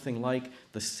discover something like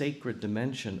the sacred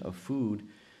dimension of food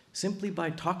simply by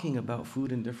talking about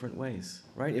food in different ways,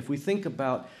 right? If we think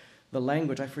about the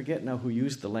language, I forget now who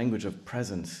used the language of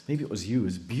presence. Maybe it was you.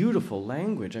 It's beautiful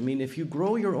language. I mean, if you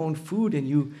grow your own food and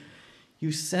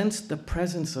you sense the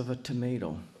presence of a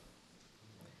tomato.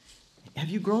 Have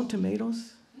you grown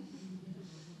tomatoes?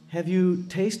 Have you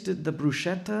tasted the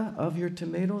bruschetta of your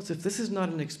tomatoes? If this is not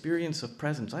an experience of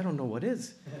presence, I don't know what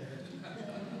is.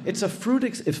 It's a food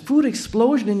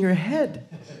explosion in your head,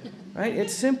 right?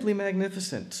 It's simply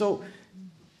magnificent. So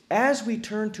as we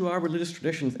turn to our religious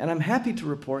traditions, and I'm happy to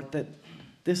report that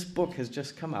this book has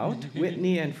just come out.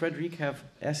 Whitney and Frederic have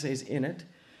essays in it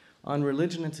on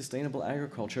religion and sustainable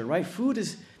agriculture, right? Food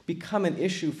has become an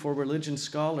issue for religion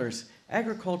scholars.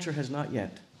 Agriculture has not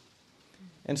yet.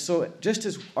 And so just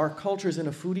as our culture is in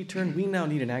a foodie turn, we now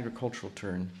need an agricultural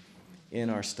turn in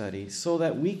our study so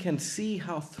that we can see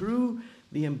how through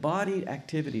the embodied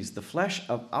activities, the flesh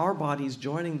of our bodies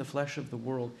joining the flesh of the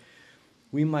world,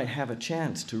 we might have a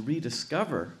chance to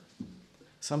rediscover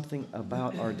something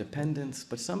about our dependence,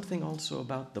 but something also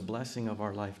about the blessing of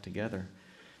our life together.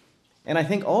 And I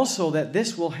think also that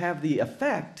this will have the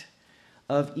effect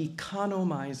of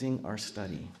economizing our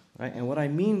study, right? And what I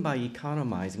mean by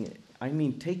economizing, I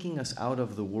mean taking us out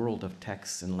of the world of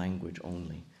texts and language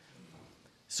only.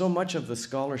 So much of the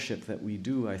scholarship that we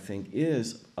do, I think,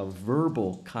 is a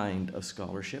verbal kind of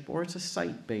scholarship, or it's a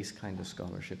site-based kind of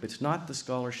scholarship. It's not the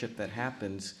scholarship that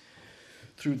happens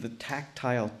through the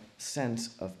tactile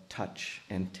sense of touch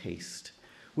and taste,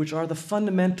 which are the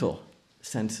fundamental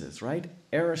senses, right?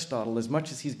 Aristotle, as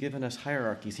much as he's given us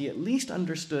hierarchies, he at least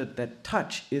understood that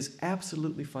touch is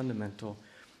absolutely fundamental,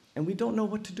 and we don't know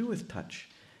what to do with touch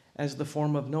as the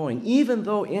form of knowing, even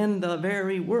though in the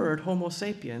very word Homo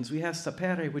sapiens we have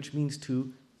sapere, which means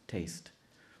to taste.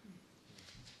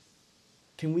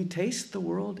 Can we taste the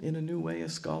world in a new way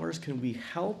as scholars? Can we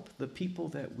help the people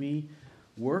that we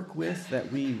work with,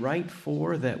 that we write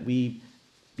for, that we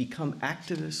become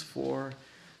activists for,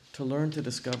 to learn to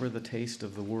discover the taste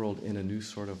of the world in a new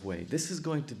sort of way? This is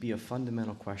going to be a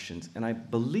fundamental question, and I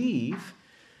believe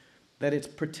that it's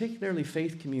particularly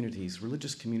faith communities,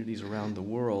 religious communities around the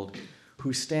world,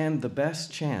 who stand the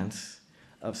best chance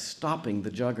of stopping the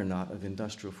juggernaut of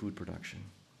industrial food production.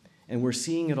 And we're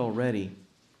seeing it already,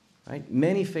 right?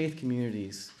 Many faith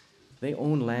communities, they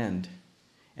own land,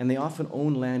 and they often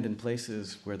own land in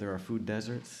places where there are food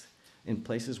deserts, in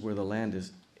places where the land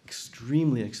is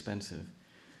extremely expensive.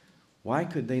 Why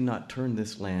could they not turn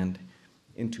this land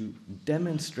into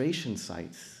demonstration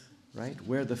sites, right,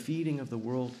 where the feeding of the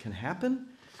world can happen,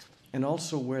 and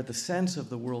also where the sense of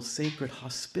the world's sacred,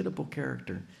 hospitable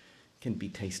character can be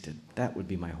tasted? That would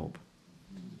be my hope.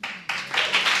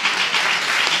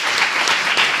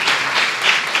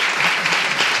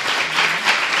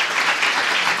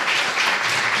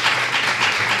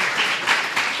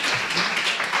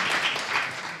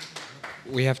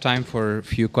 We have time for a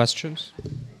few questions.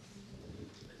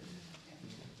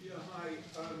 Yeah, hi.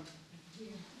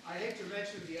 I hate to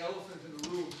mention the elephant in the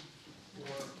room,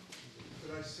 or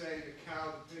should I say the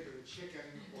cow, the pig, or the chicken,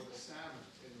 or the salmon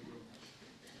in the room.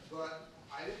 But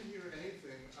I didn't hear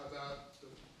anything about the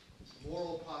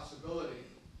moral possibility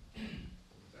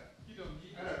that you don't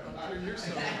need to turn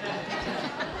yourself.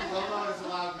 Well known as a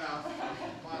loudmouth,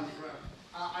 Miles Brown.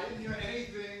 I didn't hear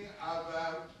anything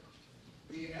about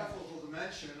the ethical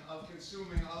dimension of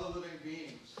consuming other living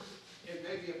beings. It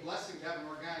may be a blessing to have an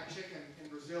organic chicken in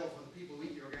Brazil for the people who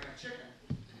eat the organic chicken,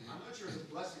 I'm not sure it's a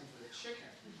blessing for the chicken.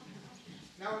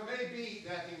 Now, it may be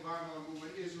that the environmental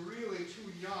movement is really too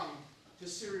young to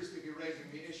seriously be raising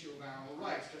the issue of animal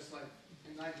rights, just like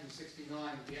in 1969,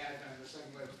 with the advent of the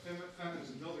second wave of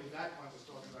feminism, nobody at that point was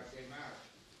talking about gay marriage.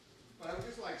 But I would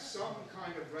just like some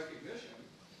kind of recognition,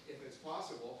 if it's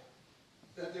possible,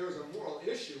 that there is a moral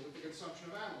issue with the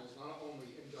consumption of animals, not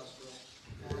only industrial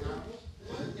farm animals,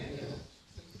 but any animals.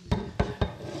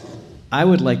 I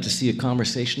would like to see a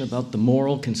conversation about the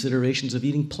moral considerations of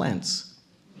eating plants.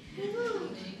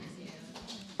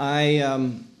 I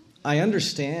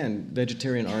understand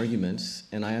vegetarian arguments,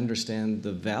 and I understand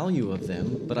the value of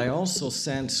them, but I also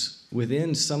sense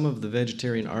within some of the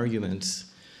vegetarian arguments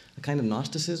a kind of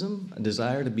Gnosticism, a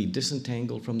desire to be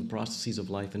disentangled from the processes of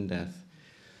life and death.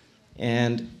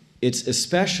 And it's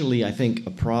especially, I think,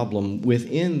 a problem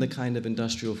within the kind of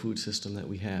industrial food system that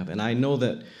we have. And I know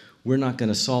that we're not going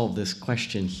to solve this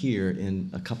question here in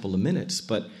a couple of minutes,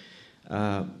 but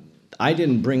I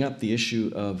didn't bring up the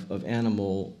issue of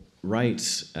animal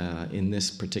rights in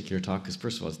this particular talk, because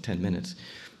first of all, it's 10 minutes.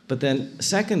 But then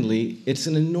secondly, it's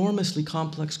an enormously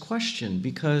complex question,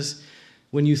 because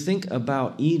when you think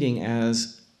about eating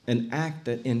as an act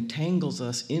that entangles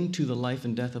us into the life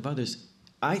and death of others,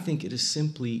 I think it is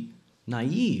simply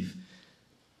naive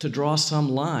to draw some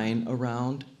line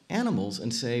around animals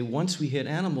and say, once we hit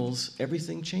animals,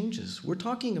 everything changes. We're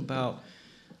talking about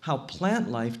how plant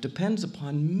life depends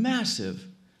upon massive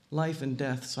life and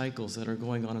death cycles that are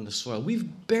going on in the soil.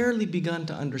 We've barely begun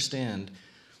to understand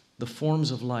the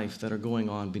forms of life that are going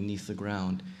on beneath the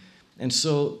ground. And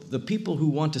so the people who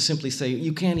want to simply say,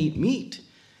 you can't eat meat,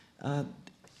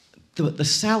 the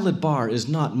salad bar is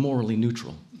not morally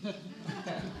neutral.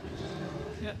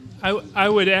 I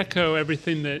would echo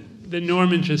everything that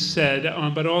Norman just said,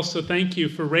 but also thank you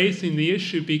for raising the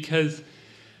issue, because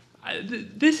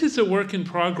this is a work in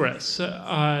progress.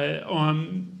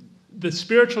 The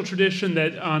spiritual tradition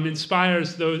that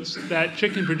inspires that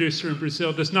chicken producer in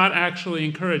Brazil does not actually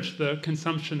encourage the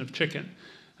consumption of chicken.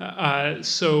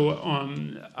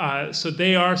 So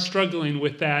they are struggling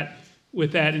with that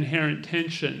inherent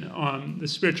tension. The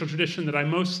spiritual tradition that I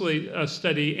mostly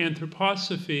study,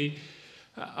 anthroposophy,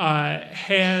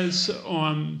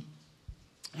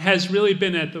 has really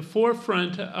been at the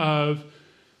forefront of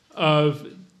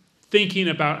thinking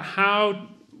about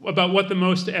what the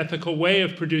most ethical way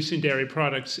of producing dairy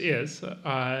products is.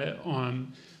 The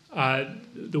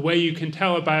way you can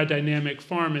tell a biodynamic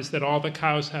farm is that all the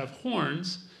cows have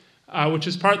horns, which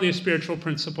is partly a spiritual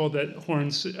principle that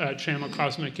horns channel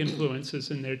cosmic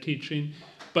influences in their teaching,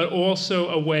 but also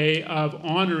a way of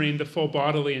honoring the full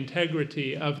bodily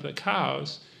integrity of the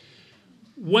cows.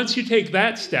 Once you take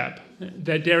that step,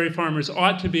 that dairy farmers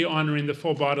ought to be honoring the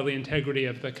full bodily integrity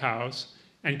of the cows,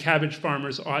 and cabbage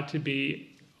farmers ought to be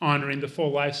honoring the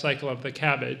full life cycle of the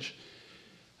cabbage,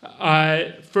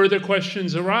 further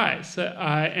questions arise.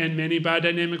 And many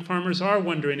biodynamic farmers are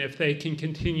wondering if they can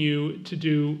continue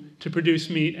to produce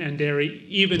meat and dairy,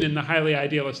 even in the highly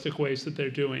idealistic ways that they're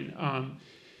doing.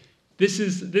 This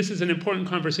is an important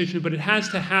conversation, but it has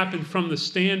to happen from the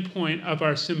standpoint of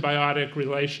our symbiotic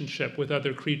relationship with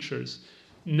other creatures,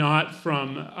 not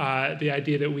from the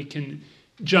idea that we can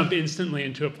jump instantly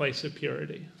into a place of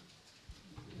purity.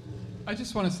 I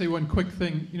just want to say one quick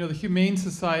thing. You know, the Humane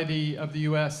Society of the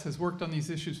U.S. has worked on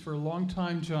these issues for a long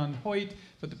time. John Hoyt,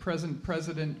 but the present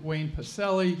president, Wayne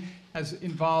Pacelli, has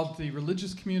involved the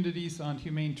religious communities on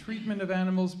humane treatment of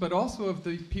animals, but also of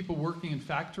the people working in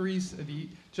factories, the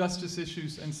justice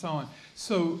issues, and so on.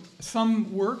 So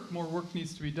more work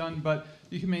needs to be done, but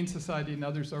the Humane Society and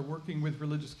others are working with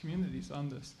religious communities on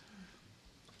this.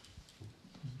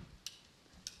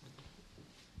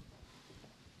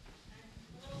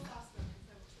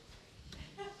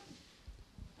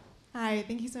 Hi,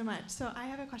 thank you so much. So I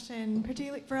have a question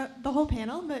particularly for the whole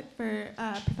panel, but for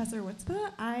Professor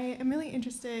Wirzba. I am really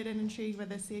interested and intrigued with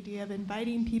this idea of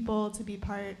inviting people to be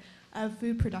part of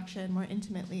food production more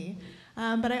intimately.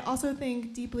 But I also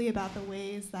think deeply about the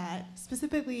ways that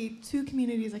specifically two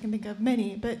communities, I can think of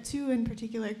many, but two in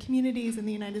particular, communities in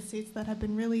the United States that have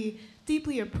been really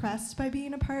deeply oppressed by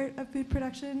being a part of food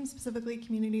production, specifically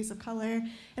communities of color.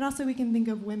 And also we can think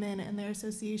of women and their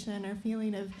association or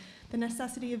feeling of the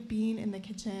necessity of being in the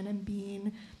kitchen and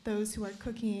being those who are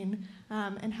cooking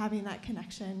and having that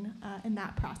connection in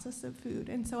that process of food.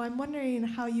 And so I'm wondering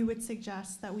how you would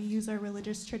suggest that we use our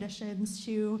religious traditions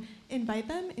to invite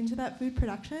them into that food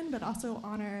production, but also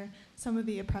honor some of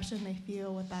the oppression they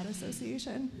feel with that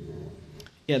association.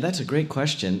 Yeah, that's a great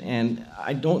question, and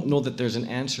I don't know that there's an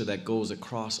answer that goes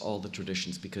across all the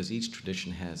traditions, because each tradition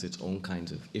has its own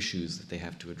kinds of issues that they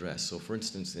have to address. So, for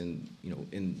instance, in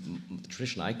the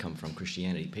tradition I come from,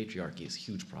 Christianity, patriarchy is a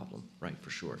huge problem, right, for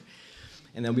sure.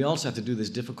 And then we also have to do this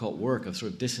difficult work of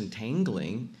sort of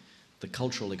disentangling the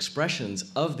cultural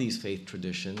expressions of these faith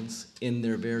traditions in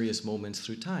their various moments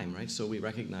through time, right? So we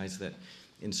recognize that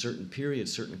in certain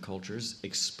periods, certain cultures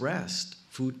expressed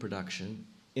food production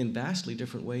in vastly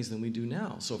different ways than we do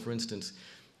now. So for instance,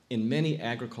 in many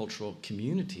agricultural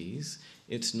communities,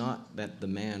 it's not that the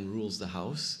man rules the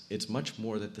house, it's much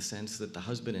more that the sense that the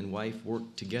husband and wife work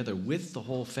together with the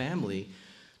whole family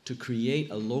to create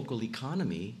a local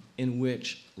economy in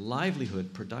which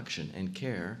livelihood, production, and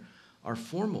care are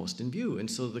foremost in view. And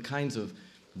so the kinds of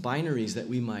binaries that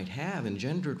we might have and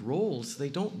gendered roles, they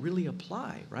don't really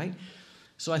apply, right?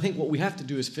 So I think what we have to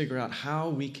do is figure out how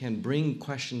we can bring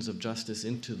questions of justice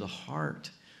into the heart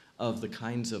of the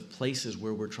kinds of places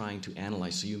where we're trying to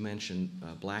analyze. So you mentioned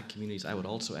black communities. I would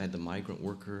also add the migrant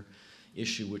worker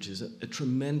issue, which is a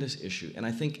tremendous issue. And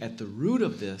I think at the root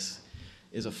of this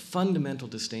is a fundamental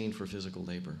disdain for physical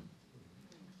labor.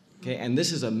 Okay, and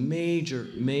this is a major,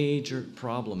 major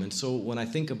problem. And so when I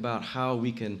think about how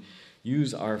we can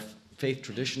use our faith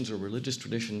traditions or religious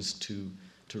traditions to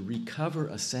recover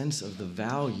a sense of the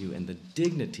value and the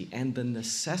dignity and the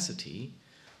necessity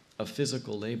of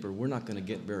physical labor, we're not going to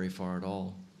get very far at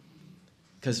all.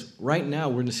 Because right now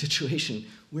we're in a situation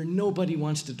where nobody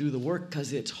wants to do the work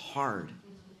because it's hard.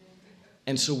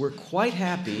 And so we're quite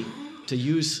happy to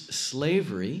use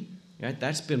slavery. Right?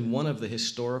 That's been one of the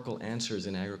historical answers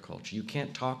in agriculture. You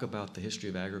can't talk about the history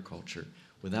of agriculture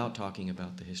without talking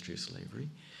about the history of slavery.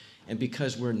 And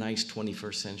because we're nice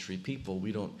 21st century people,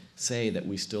 we don't say that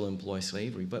we still employ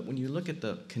slavery. But when you look at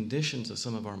the conditions of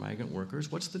some of our migrant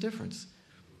workers, what's the difference?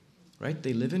 Right?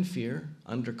 They live in fear,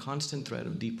 under constant threat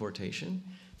of deportation,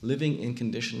 living in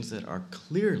conditions that are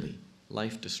clearly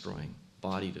life-destroying,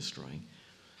 body-destroying.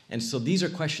 And so these are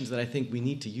questions that I think we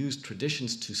need to use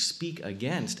traditions to speak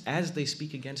against as they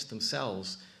speak against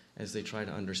themselves, as they try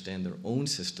to understand their own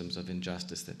systems of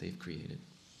injustice that they've created.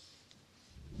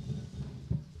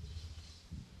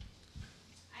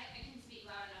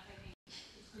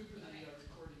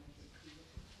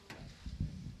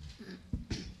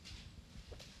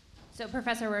 So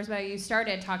Professor Wirzba, you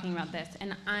started talking about this,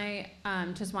 and I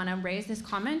just want to raise this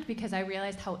comment because I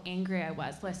realized how angry I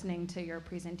was listening to your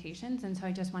presentations, and so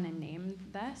I just want to name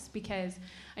this because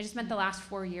I just spent the last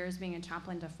 4 years being a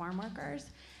chaplain to farm workers,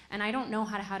 and I don't know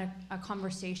how to have a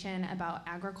conversation about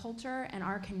agriculture and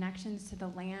our connections to the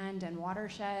land and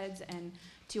watersheds and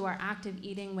to our active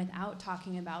eating without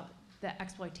talking about the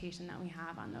exploitation that we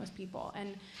have on those people.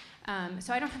 And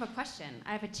so I don't have a question,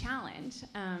 I have a challenge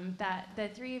that the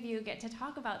three of you get to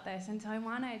talk about this, and so I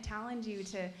want to challenge you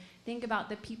to think about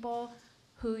the people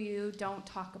who you don't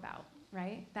talk about,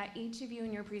 right? That each of you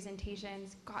in your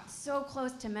presentations got so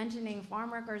close to mentioning farm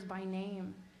workers by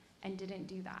name and didn't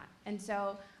do that. And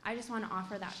so I just want to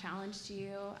offer that challenge to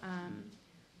you,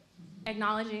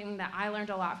 acknowledging that I learned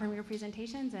a lot from your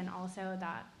presentations, and also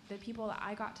that the people that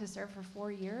I got to serve for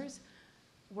 4 years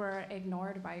were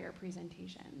ignored by your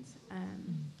presentations.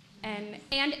 And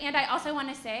I also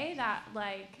want to say that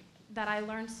that I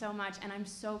learned so much, and I'm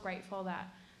so grateful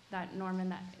that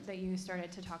Norman, that you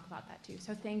started to talk about that too.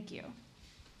 So thank you.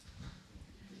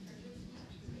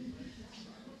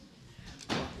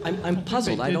 I'm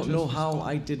puzzled. I don't know how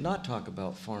I did not talk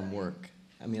about farm work.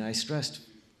 I mean, I stressed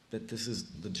that this is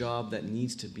the job that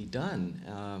needs to be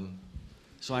done.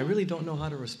 So I really don't know how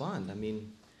to respond. I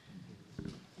mean,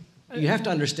 you have to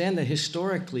understand that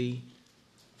historically,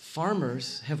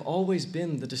 farmers have always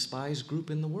been the despised group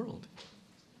in the world.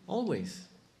 Always.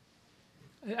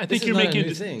 I think you're making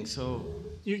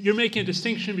you're making a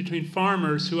distinction between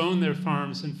farmers who own their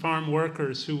farms and farm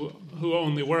workers who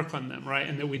only work on them, right?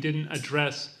 And that we didn't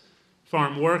address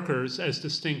farm workers as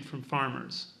distinct from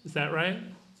farmers. Is that right?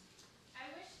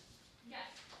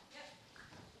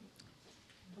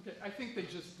 Okay, I think they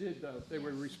just did, though. They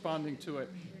were responding to it.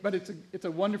 But it's a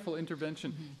wonderful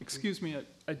intervention. Excuse me,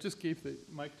 I just gave the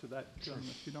mic to that gentleman,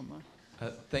 if you don't mind.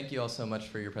 Thank you all so much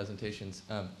for your presentations.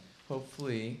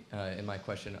 Hopefully, in my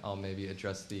question, I'll maybe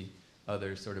address the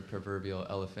other sort of proverbial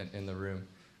elephant in the room,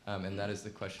 and that is the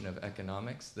question of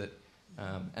economics.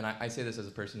 And I say this as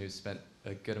a person who's spent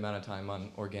a good amount of time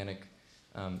on organic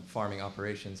farming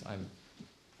operations.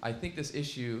 I think this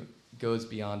issue goes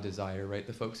beyond desire, right?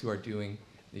 The folks who are doing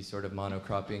these sort of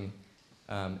monocropping,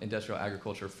 industrial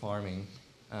agriculture farming,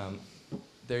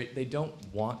 they don't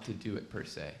want to do it per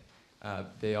se.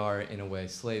 They are, in a way,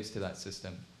 slaves to that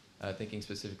system. thinking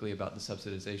specifically about the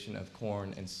subsidization of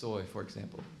corn and soy, for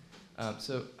example.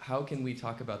 So how can we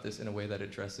talk about this in a way that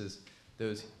addresses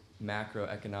those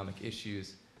macroeconomic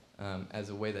issues as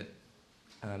a way that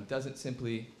doesn't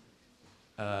simply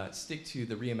stick to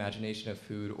the reimagination of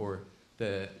food or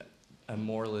the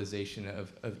moralization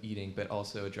of eating, but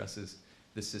also addresses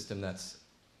the system that's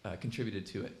contributed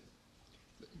to it?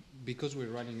 Because we're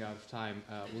running out of time,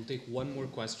 we'll take one more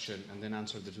question and then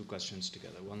answer the two questions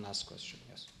together. One last question,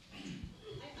 yes.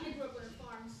 I grew up on a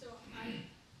farm, so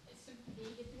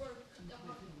it's work.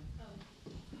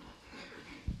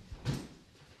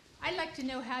 I'd like to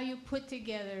know how you put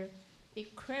together the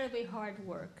incredibly hard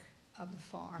work of the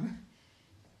farm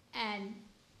and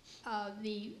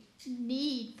the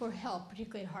need for help,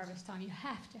 particularly at harvest time. You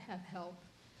have to have help.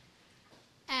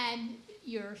 And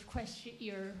your question,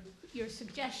 your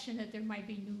suggestion that there might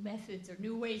be new methods or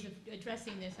new ways of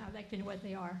addressing this. I'd like to know what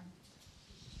they are.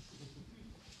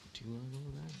 Do you want to go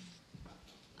with that?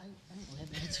 I don't have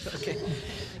an answer. Okay.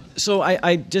 So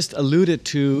I just alluded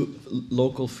to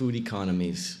local food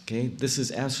economies. Okay, this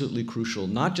is absolutely crucial.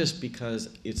 Not just because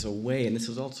it's a way, and this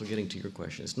is also getting to your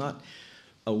question. It's not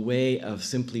a way of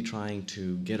simply trying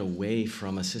to get away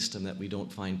from a system that we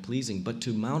don't find pleasing, but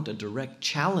to mount a direct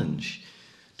challenge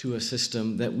to a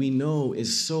system that we know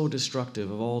is so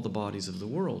destructive of all the bodies of the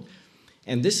world.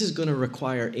 And this is going to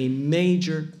require a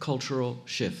major cultural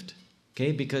shift,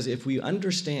 okay? Because if we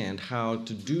understand how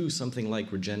to do something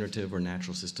like regenerative or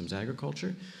natural systems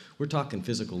agriculture, we're talking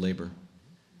physical labor,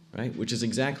 right? Which is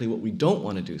exactly what we don't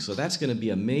want to do. So that's going to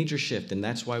be a major shift, and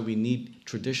that's why we need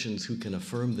traditions who can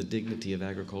affirm the dignity of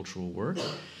agricultural work.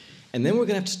 And then we're going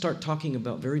to have to start talking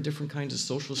about very different kinds of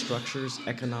social structures,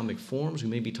 economic forms. We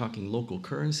may be talking local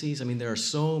currencies. I mean, there are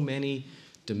so many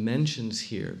dimensions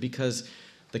here because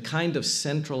the kind of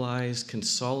centralized,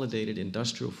 consolidated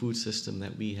industrial food system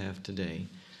that we have today,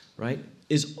 right,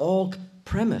 is all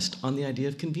premised on the idea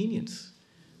of convenience,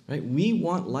 right? We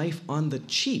want life on the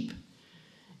cheap.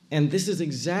 And this is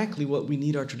exactly what we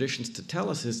need our traditions to tell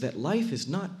us, is that life is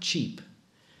not cheap.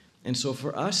 And so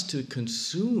for us to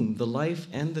consume the life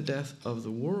and the death of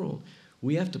the world,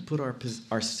 we have to put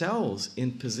ourselves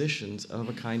in positions of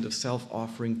a kind of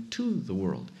self-offering to the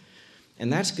world.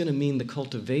 And that's going to mean the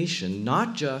cultivation,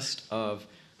 not just of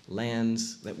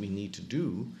lands that we need to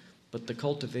do, but the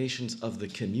cultivations of the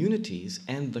communities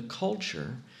and the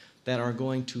culture that are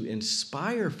going to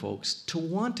inspire folks to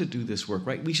want to do this work,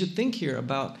 right? We should think here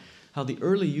about how the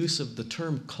early use of the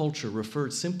term culture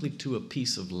referred simply to a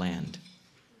piece of land.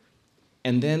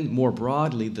 And then, more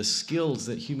broadly, the skills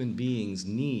that human beings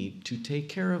need to take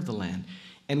care of the land.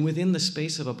 And within the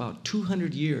space of about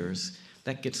 200 years,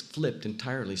 that gets flipped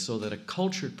entirely so that a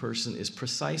cultured person is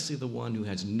precisely the one who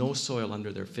has no soil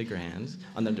under their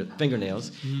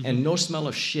fingernails, and no smell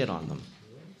of shit on them.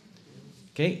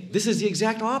 Okay? This is the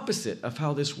exact opposite of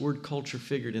how this word culture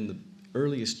figured in the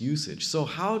earliest usage. So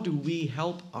how do we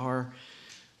help our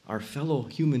fellow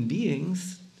human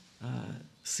beings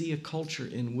see a culture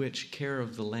in which care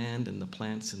of the land and the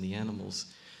plants and the animals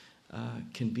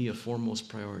can be a foremost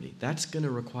priority? That's going to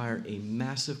require a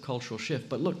massive cultural shift.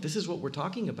 But look, this is what we're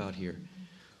talking about here.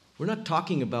 We're not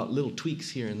talking about little tweaks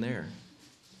here and there.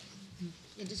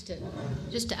 And just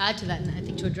to add to that, and I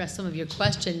think to address some of your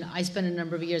question, I spent a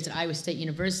number of years at Iowa State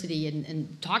University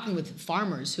and talking with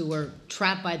farmers who were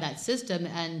trapped by that system.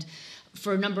 And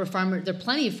for a number of farmers, there are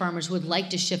plenty of farmers who would like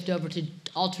to shift over to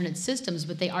alternate systems,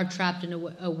 but they are trapped in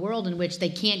a world in which they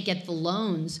can't get the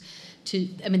loans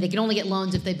they can only get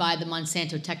loans if they buy the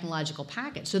Monsanto technological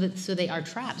package. So they are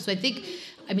trapped. So I think,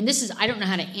 I don't know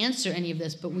how to answer any of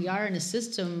this, but we are in a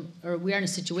system, or we are in a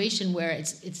situation where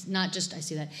it's not just,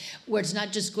 where it's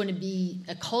not just going to be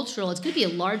a cultural, it's going to be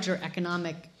a larger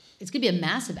economic, it's going to be a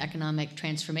massive economic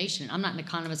transformation. I'm not an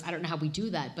economist, I don't know how we do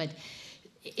that, but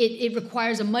it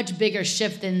requires a much bigger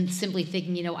shift than simply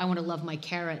thinking, I want to love my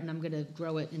carrot and I'm going to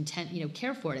grow it and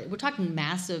care for it. We're talking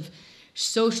massive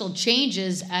social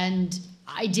changes, and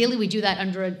ideally we do that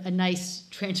under a nice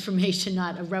transformation,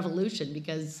 not a revolution,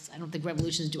 because I don't think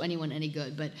revolutions do anyone any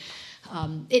good. But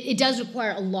it does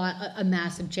require a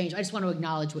massive change. I just want to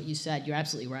acknowledge what you said. You're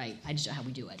absolutely right. I just don't know how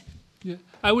we do it. Yeah,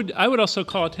 I would also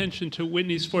call attention to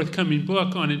Whitney's forthcoming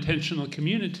book on intentional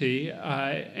community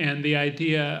and the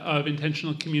idea of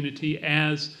intentional community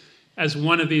as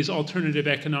one of these alternative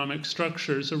economic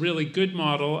structures, a really good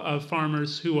model of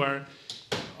farmers who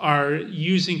are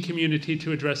using community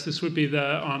to address this would be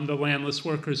the landless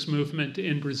workers movement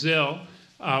in Brazil,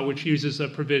 which uses a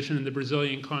provision in the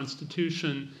Brazilian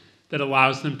constitution that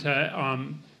allows them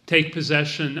to take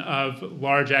possession of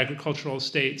large agricultural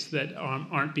estates that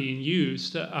aren't being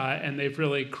used, and they've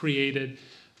really created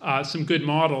some good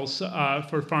models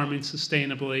for farming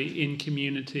sustainably in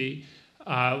community.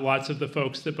 Lots of the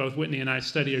folks that both Whitney and I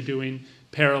study are doing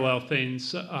parallel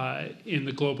things in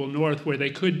the global north where they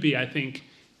could be, I think,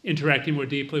 interacting more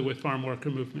deeply with farm worker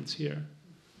movements here.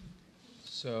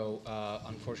 So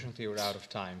unfortunately, we're out of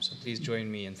time. So please join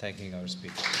me in thanking our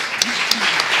speakers.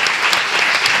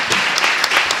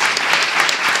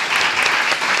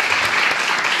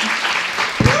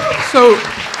 So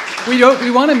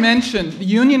we want to mention the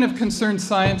Union of Concerned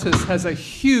Scientists has a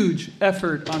huge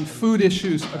effort on food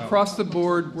issues across the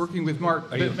board, working with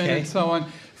Mark Bittman and so on.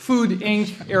 Food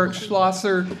Inc., Eric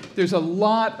Schlosser. There's a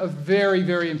lot of very,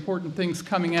 very important things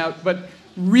coming out, but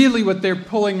really what they're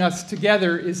pulling us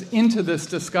together is into this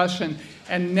discussion.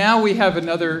 And now we have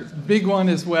another big one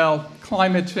as well,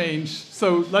 climate change.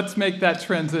 So let's make that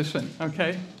transition,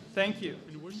 okay? Thank you.